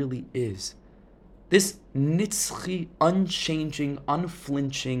life really is, this nitzchi, unchanging,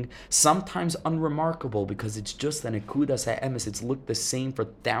 unflinching, sometimes unremarkable, because it's just an ekudas ha'emes. It's looked the same for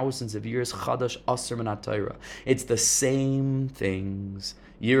thousands of years. Chadash aser min ha'Torah. It's the same things.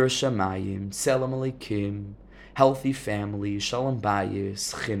 Yirah shamayim, selam aleikim, healthy family, shalom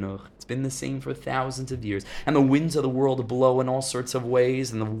bayis, chinuch. It's been the same for thousands of years. And the winds of the world blow in all sorts of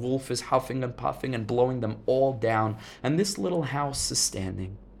ways, and the wolf is huffing and puffing and blowing them all down. And this little house is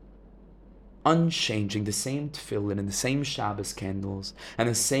standing, unchanging, the same tefillin and the same Shabbos candles and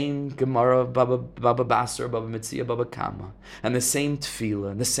the same Gemara, Baba Basar, Baba Mitzia, Baba Kama, and the same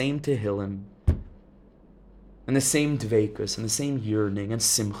tefillah and the same tehillim and the same dveikus and the same yearning and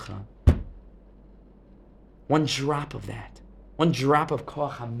simcha. One drop of that, one drop of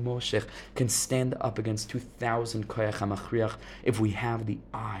koach hamoshech can stand up against 2,000 koach hamachriach if we have the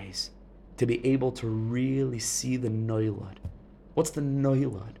eyes to be able to really see the noilad. What's the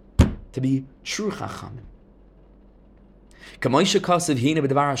noilad? To be true chachamim.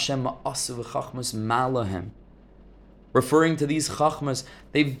 Referring to these chachmas,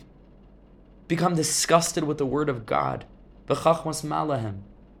 they've become disgusted with the word of God.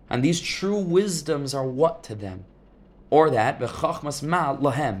 And these true wisdoms are what to them? Or that,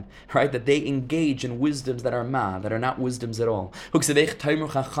 right, that they engage in wisdoms that are that are not wisdoms at all.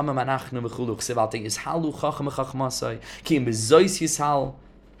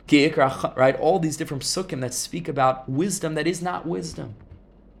 Right, all these different psukim that speak about wisdom that is not wisdom.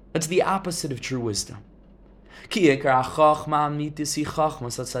 That's the opposite of true wisdom. The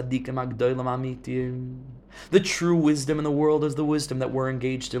true wisdom in the world is the wisdom that we're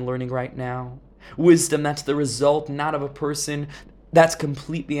engaged in learning right now. Wisdom that's the result not of a person that's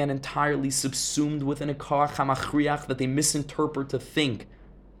completely and entirely subsumed within a koach hamachriach that they misinterpret to think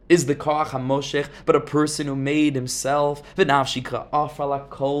is the koach hamoshech, but a person who made himself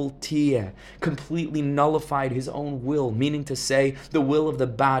completely nullified his own will, meaning to say the will of the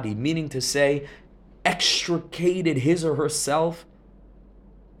body, meaning to say extricated his or herself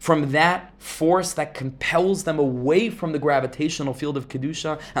from that force that compels them away from the gravitational field of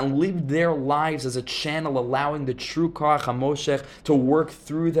Kedusha and lived their lives as a channel allowing the true koach hamoshech to work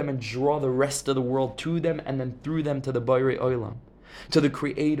through them and draw the rest of the world to them and then through them to the Borei Olam, to the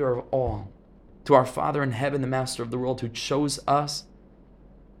Creator of all, to our Father in heaven, the Master of the world, who chose us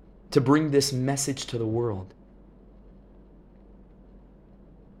to bring this message to the world.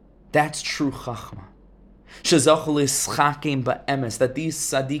 That's true chachma. That these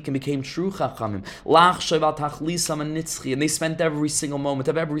tzaddikim became true chachamim, and they spent every single moment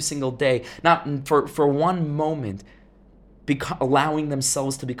of every single day, not for one moment, allowing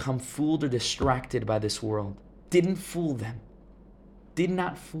themselves to become fooled or distracted by this world. Didn't fool them. Did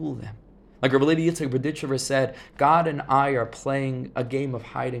not fool them. Like Rebbe Yitzchak Berditchever said, God and I are playing a game of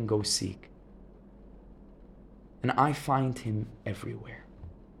hide and go seek, and I find him everywhere.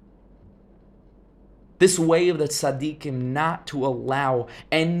 This way of the tzaddikim not to allow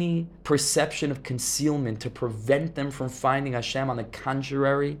any perception of concealment to prevent them from finding Hashem. On the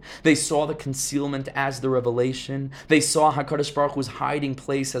contrary, they saw the concealment as the revelation. They saw HaKadosh Baruch Hu's hiding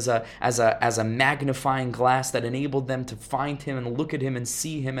place as a magnifying glass that enabled them to find him and look at him and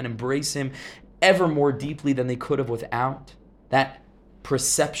see him and embrace him ever more deeply than they could have without that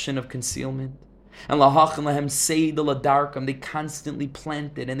perception of concealment. And lahachan lahem seid ladarkam, they constantly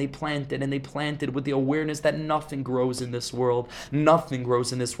planted and they planted and they planted with the awareness that nothing grows in this world. Nothing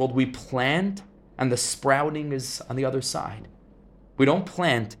grows in this world. We plant and the sprouting is on the other side. We don't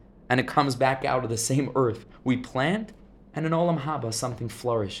plant and it comes back out of the same earth. We plant and in olam haba something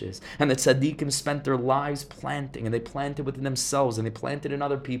flourishes. And the tzaddikim spent their lives planting, and they planted within themselves and they planted in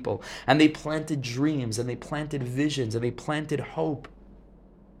other people, and they planted dreams and they planted visions and they planted hope.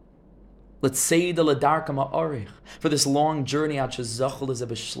 Let's say the ladarkam ha'arich, for this long journey out shezachol is a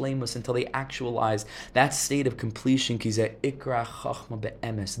b'shleimus, until they actualize that state of completion. Kizeh ikra chachma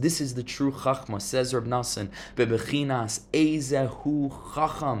be'emes. This is the true chachma, says Reb Nassan. Bebechinas ezehu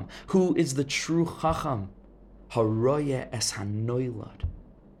chacham. Who is the true chacham? Haroye es hanoilad.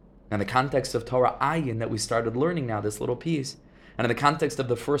 Now, in the context of Torah Ayin that we started learning now, this little piece, and in the context of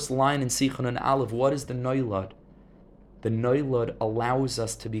the first line in Sichon and Aleph, what is the noilad? The noilad allows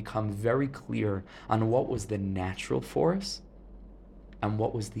us to become very clear on what was the natural force and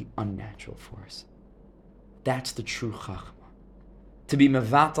what was the unnatural force. That's the true chachma. To be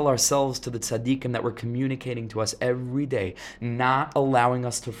mevatel ourselves to the tzaddikim that were communicating to us every day, not allowing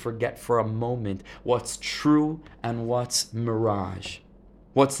us to forget for a moment what's true and what's mirage,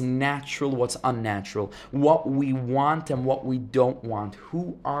 what's natural, what's unnatural, what we want and what we don't want.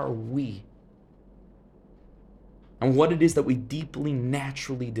 Who are we? And what it is that we deeply,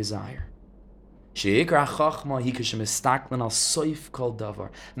 naturally desire. Sheikra chachma hi k'shemistaklin al soif kol davar.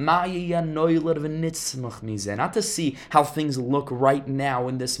 Ma'ya noiler v'nitzmach mizeh. Not to see how things look right now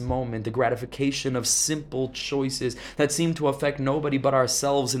in this moment, the gratification of simple choices that seem to affect nobody but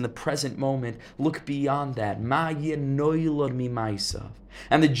ourselves in the present moment. Look beyond that. Ma'ya noiler mimaisav.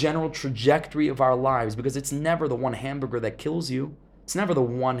 And the general trajectory of our lives, because it's never the one hamburger that kills you. It's never the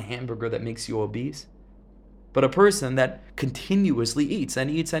one hamburger that makes you obese. But a person that continuously eats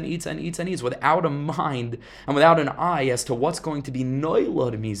and eats and eats and eats and eats without a mind and without an eye as to what's going to be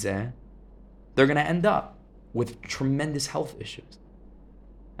noilad mizeh, they're going to end up with tremendous health issues.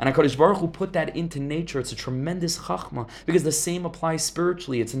 And HaKadosh Baruch Hu put that into nature. It's a tremendous chachma, because the same applies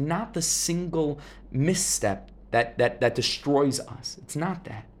spiritually. It's not the single misstep that destroys us. It's not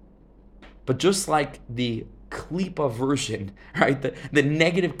that. But just like the klipa version, right, the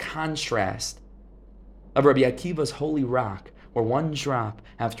negative contrast of Rabbi Akiva's holy rock, where one drop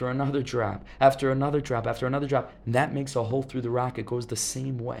after another drop, after another drop, after another drop, and that makes a hole through the rock. It goes the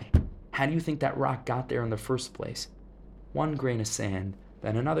same way. How do you think that rock got there in the first place? One grain of sand,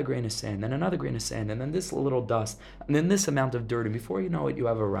 then another grain of sand, then another grain of sand, and then this little dust, and then this amount of dirt, and before you know it, you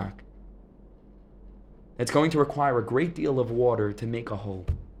have a rock. It's going to require a great deal of water to make a hole.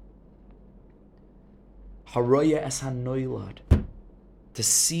 Haroya es hanoilad. To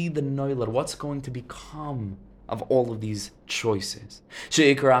see the noilad, what's going to become of all of these choices. That's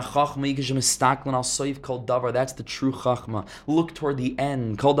the true chachma. Look toward the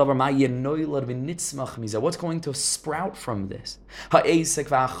end. What's going to sprout from this?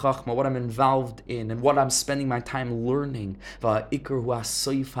 What I'm involved in and what I'm spending my time learning. So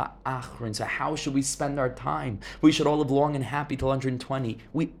how should we spend our time? We should all live long and happy till 120.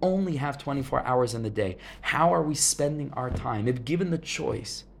 We only have 24 hours in the day. How are we spending our time? If given the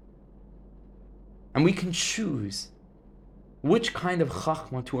choice, and we can choose which kind of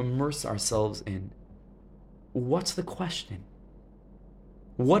chachma to immerse ourselves in, what's the question?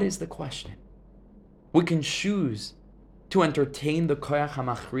 What is the question? We can choose to entertain the koyach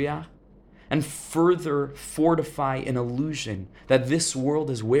hamachriach and further fortify an illusion that this world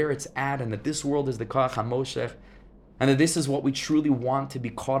is where it's at and that this world is the koyach hamoshech and that this is what we truly want to be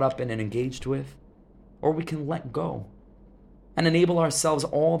caught up in and engaged with. Or we can let go and enable ourselves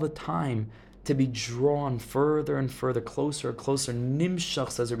all the time to be drawn further and further, closer and closer. Nimshach,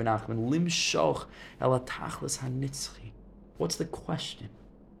 says Rebbe Nachman, limshach el hatachlis hanitzchi. What's the question?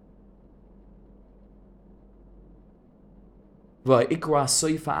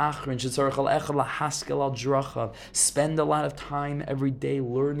 Spend a lot of time every day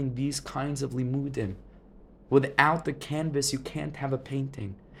learning these kinds of limudim. Without the canvas, you can't have a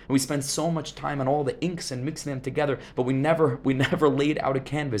painting. We spend so much time on all the inks and mixing them together, but we never laid out a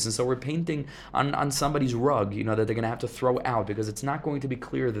canvas. And so we're painting on somebody's rug, that they're going to have to throw out because it's not going to be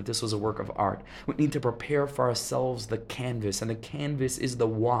clear that this was a work of art. We need to prepare for ourselves the canvas, and the canvas is the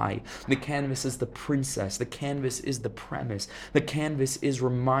why. The canvas is the princess. The canvas is the premise. The canvas is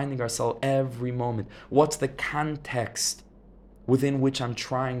reminding ourselves every moment, what's the context within which I'm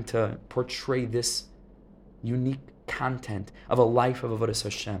trying to portray this unique content of a life of Avodas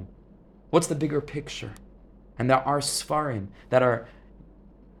Hashem? What's the bigger picture? And there are svarim that are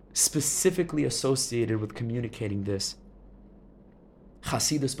specifically associated with communicating this.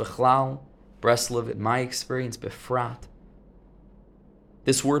 Chasidus bechlal, Breslov, in my experience, befrat.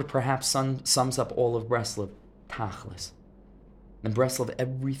 This word perhaps sums up all of Breslov, tachlis. In Breslov,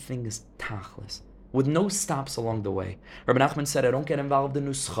 everything is tachlis, with no stops along the way. Rebbe Nachman said, I don't get involved in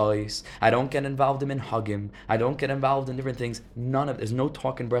nuschais, I don't get involved in minhagim, I don't get involved in different things. There's no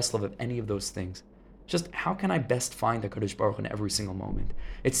talk in Breslov of any of those things. Just how can I best find the HaKadosh Baruch Hu in every single moment?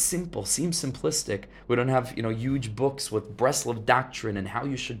 It's simple, seems simplistic. We don't have huge books with Breslov doctrine and how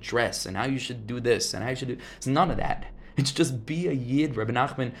you should dress and how you should do this and how you should do. It's none of that. It's just be a Yid. Rebbe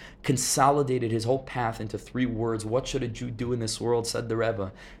Nachman consolidated his whole path into 3 words. What should a Jew do in this world, said the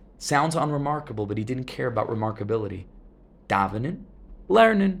Rebbe. Sounds unremarkable, but he didn't care about remarkability. Davening,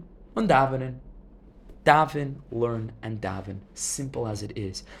 learning, and davening. Daven, learn, and daven. Simple as it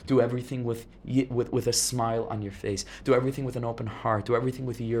is. Do everything with a smile on your face. Do everything with an open heart. Do everything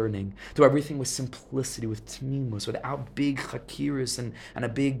with yearning. Do everything with simplicity, with tmimus, without big chakiris and a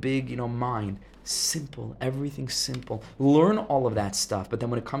big mind. Simple, everything simple. Learn all of that stuff. But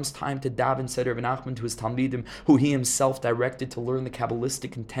then when it comes time to daven, said Rebbe Nachman to his talmidim, who he himself directed to learn the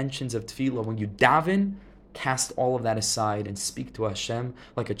Kabbalistic intentions of tefillah, when you daven, cast all of that aside and speak to Hashem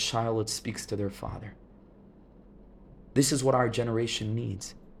like a child speaks to their father. This is what our generation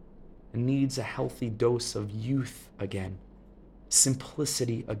needs. It needs a healthy dose of youth again,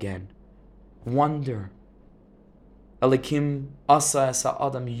 simplicity again, wonder. Elikim asa esa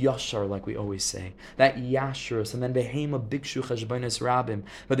adam yashar, like we always say. That yashrus, and then behema bikshu cheshbonos rabim.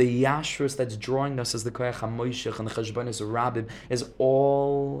 But the yashrus that's drawing us as the koach hamoishech and the cheshbonos rabim is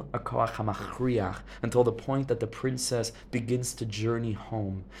all a koach hamachriach, until the point that the princess begins to journey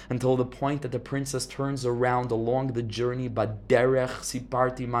home, until the point that the princess turns around along the journey. Baderech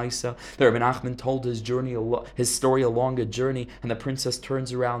siparti maisa. The Rebbe Nachman told his story along a journey, and the princess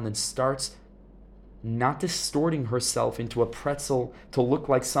turns around and starts not distorting herself into a pretzel to look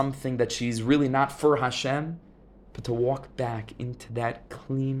like something that she's really not for Hashem, but to walk back into that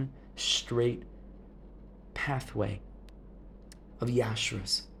clean, straight pathway of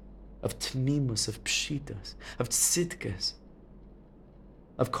yashrus, of tmimus, of pshitas, of tzidkas,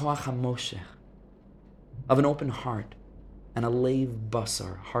 of koach hamoshech, of an open heart, and a leiv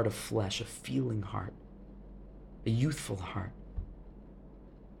basar, heart of flesh, a feeling heart, a youthful heart.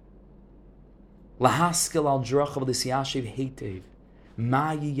 Lahaskel al drachav l'siyashiv heitev.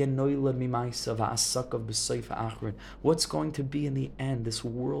 What's going to be in the end? This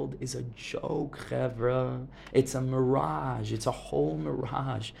world is a joke, chevra. It's a mirage. It's a whole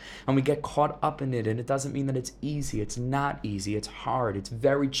mirage. And we get caught up in it, and it doesn't mean that it's easy. It's not easy. It's hard. It's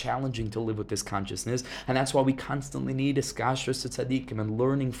very challenging to live with this consciousness, and that's why we constantly need iskashros tzadikim and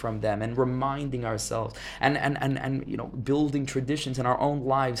learning from them and reminding ourselves and building traditions in our own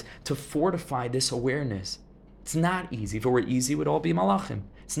lives to fortify this awareness. It's not easy. If it were easy, it would all be malachim.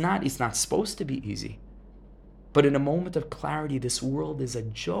 It's not supposed to be easy. But in a moment of clarity, this world is a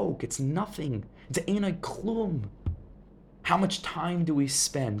joke. It's nothing. It's einay klum. How much time do we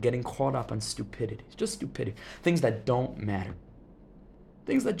spend getting caught up on stupidity? It's just stupidity. Things that don't matter.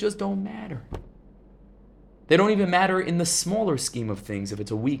 Things that just don't matter. They don't even matter in the smaller scheme of things, if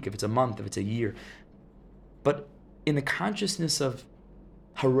it's a week, if it's a month, if it's a year. But in the consciousness of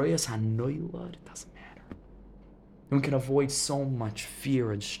harayas hanoilad, it doesn't matter. And we can avoid so much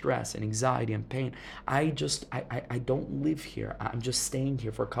fear and stress and anxiety and pain. I don't live here. I'm just staying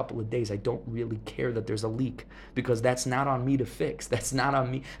here for a couple of days. I don't really care that there's a leak, because that's not on me to fix. That's not on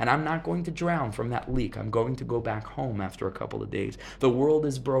me. And I'm not going to drown from that leak. I'm going to go back home after a couple of days. The world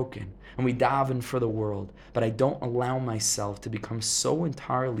is broken, and we daven for the world. But I don't allow myself to become so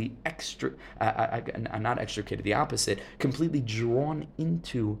entirely not extricated, the opposite, completely drawn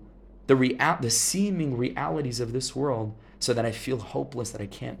into the seeming realities of this world, so that I feel hopeless, that I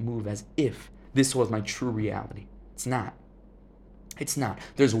can't move, as if this was my true reality. It's not. It's not.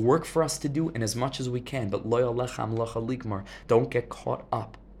 There's work for us to do, and as much as we can, but lo yalecha melacha likmar. Don't get caught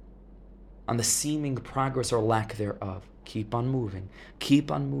up on the seeming progress or lack thereof. Keep on moving.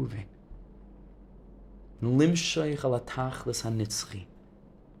 Keep on moving. Limshoich ala tachlis hanitzchi.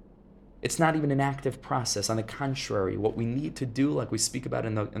 It's not even an active process. On the contrary, what we need to do, like we speak about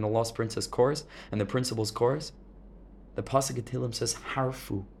in the Lost Princess course and the Principles course, the Pasuk Tehillim says,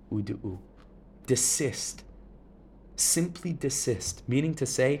 harfu udu'u. Desist. Simply desist. Meaning to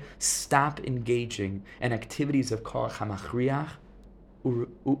say, stop engaging in activities of koach hamachriach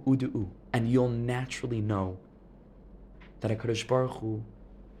udu'u. And you'll naturally know that HaKadosh Baruch Hu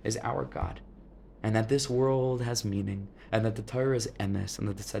is our God, and that this world has meaning, and that the Torah is emes, and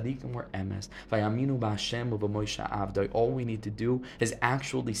that the tzaddikim were emes. Vayaminu b'Hashem u'b'Moshe Avdoi. All we need to do is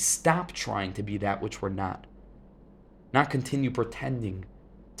actually stop trying to be that which we're not. Not continue pretending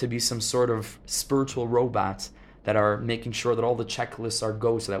to be some sort of spiritual robots that are making sure that all the checklists are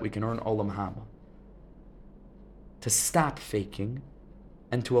go so that we can earn Olam Haba. To stop faking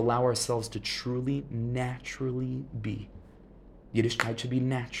and to allow ourselves to truly, naturally be. Yiddishkeit should be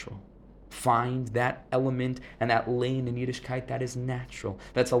natural. Find that element and that lane in Yiddishkeit that is natural,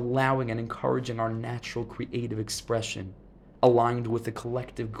 that's allowing and encouraging our natural creative expression, aligned with the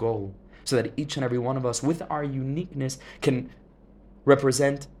collective goal, so that each and every one of us, with our uniqueness, can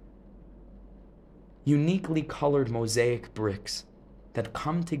represent uniquely colored mosaic bricks that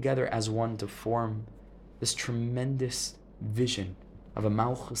come together as one to form this tremendous vision of a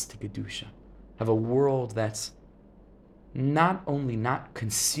Malchus to Kedusha, of a world that's not only not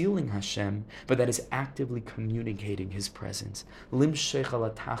concealing Hashem, but that is actively communicating His presence. Limshech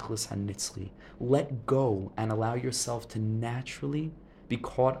ala tachlis hanitzli. Let go and allow yourself to naturally be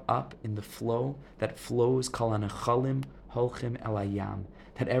caught up in the flow that flows kol hanechalim holchim el hayam.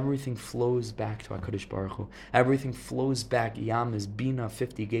 That everything flows back to HaKadosh Baruch Hu. Everything flows back. Yam is Bina,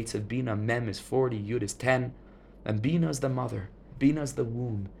 50 gates of Bina. Mem is 40, Yud is 10. And Bina is the mother. Bina is the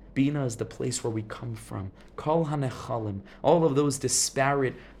womb. Bina is the place where we come from. Kol hanechalim. All of those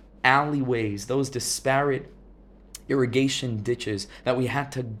disparate alleyways, those disparate irrigation ditches that we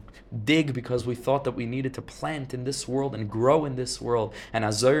had to dig because we thought that we needed to plant in this world and grow in this world. And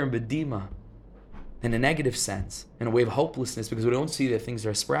Azar and Bedima, in a negative sense, in a way of hopelessness, because we don't see that things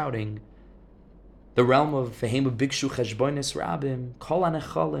are sprouting. The realm of Vehema Bikshu Cheshbonis Rabim, Kol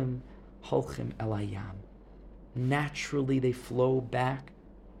Hanechalim, Holchim El Hayam. Naturally they flow back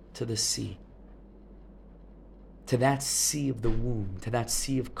to the sea. To that sea of the womb, to that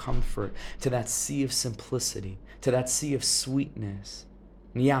sea of comfort, to that sea of simplicity, to that sea of sweetness.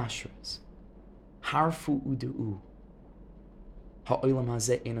 Niyashras. Harfu Udu'u. Ha'olam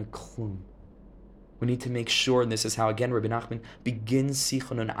hazeh ena klum. We need to make sure, and this is how, again, Rebbe Nachman begins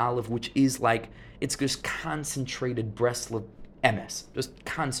Sichon and Aleph, which is like, it's just concentrated breslov emes, just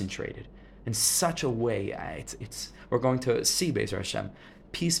concentrated in such a way. We're going to see, Be'ezer Hashem,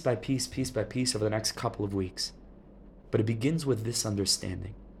 piece by piece over the next couple of weeks. But it begins with this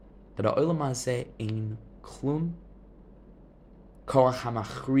understanding, that ha'olam hazeh ein klum, korach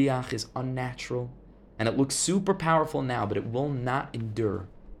hamachriach is unnatural, and it looks super powerful now, but it will not endure.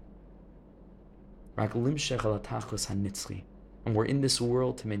 And we're in this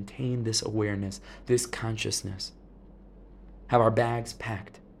world to maintain this awareness, this consciousness. Have our bags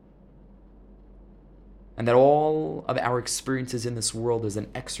packed. And that all of our experiences in this world is an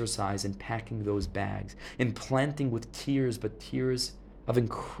exercise in packing those bags, in planting with tears, but tears of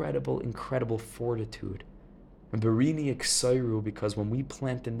incredible, incredible fortitude. And Berini Iksairu, because when we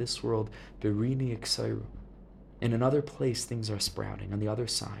plant in this world, Berini Iksairu. In another place, things are sprouting on the other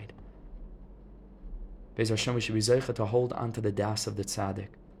side. Be'ezer Hashem, we should be zeicha to hold on to the das of the tzaddik,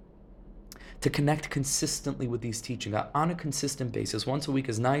 to connect consistently with these teachings on a consistent basis. Once a week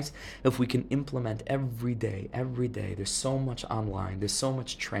is nice if we can implement every day. There's so much online, there's so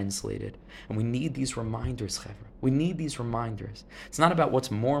much translated, and we need these reminders, chevra. We need these reminders. It's not about what's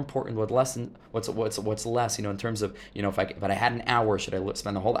more important, what's less. In terms of, if I had an hour, should I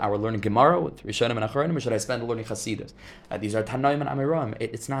spend the whole hour learning Gemara with Rishonim and Acharonim, or should I spend learning Chasidus? These are Tanaim and Amiram.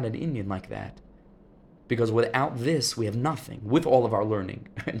 It's not an Indian like that. Because without this, we have nothing. With all of our learning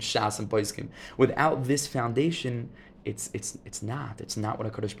and Shas and Poskim, without this foundation, it's not what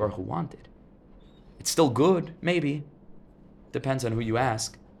HaKadosh Baruch Hu wanted. It's still good, maybe. Depends on who you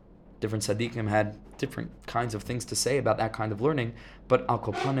ask. Different tzaddikim had different kinds of things to say about that kind of learning. But al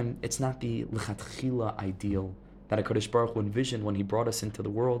kol panim, it's not the lichatchila ideal that HaKadosh Baruch Hu envisioned when He brought us into the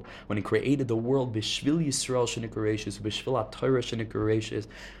world, when He created the world. B'shvil Yisrael shenikaracious, b'shvil HaTorah shenikaracious.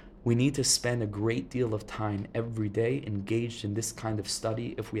 We need to spend a great deal of time every day engaged in this kind of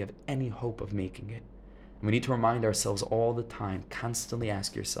study if we have any hope of making it. And we need to remind ourselves all the time, constantly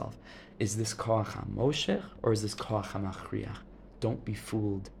ask yourself, is this koach hamoshech or is this koach hamachriach? Don't be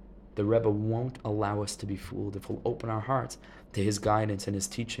fooled. The Rebbe won't allow us to be fooled if we'll open our hearts to His guidance and His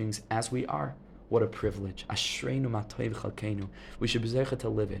teachings as we are. What a privilege. Ashreinu matoiv chalkeinu. We should be zeicha to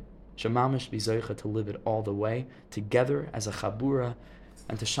live it. Shemamish be zeicha to live it all the way, together as a chabura,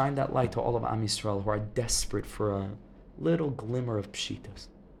 and to shine that light to all of Am Yisrael who are desperate for a little glimmer of pshitas,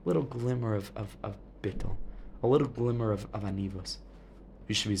 little glimmer of bittul, a little glimmer of anivos.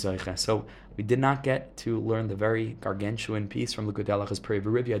 We should be zeicha. So we did not get to learn the very gargantuan piece from Likutei Halachos Peri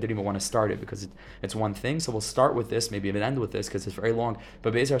V'Rivya. I didn't even want to start it because it's one thing. So we'll start with this, maybe even end with this because it's very long.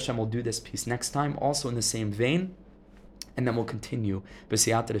 But Be'ezer Hashem will do this piece next time, also in the same vein. And then we'll continue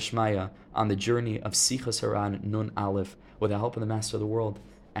B'siyata D'Shmaya on the journey of Sichas Haran Nun Aleph with the help of the Master of the World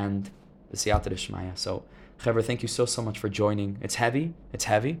and B'siyata D'Shmaya. So, Chaver, thank you so much for joining. It's heavy,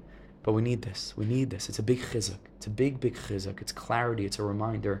 but we need this. It's a big chizuk. It's a big chizuk. It's clarity. It's a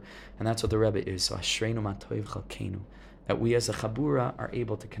reminder. And that's what the Rebbe is. So, Ashreinu matoiv chalkeinu. That we as a Chabura are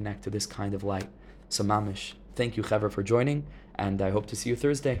able to connect to this kind of light. So, Mamish, thank you, Chaver, for joining. And I hope to see you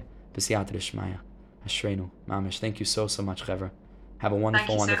Thursday. B'siyata D'Shmaya. Ashreinu, Mamish. Thank you so much, Chaver. Have a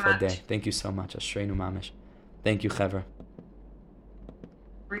wonderful day. Thank you so much. Ashreinu, Mamish. Thank you, Chaver.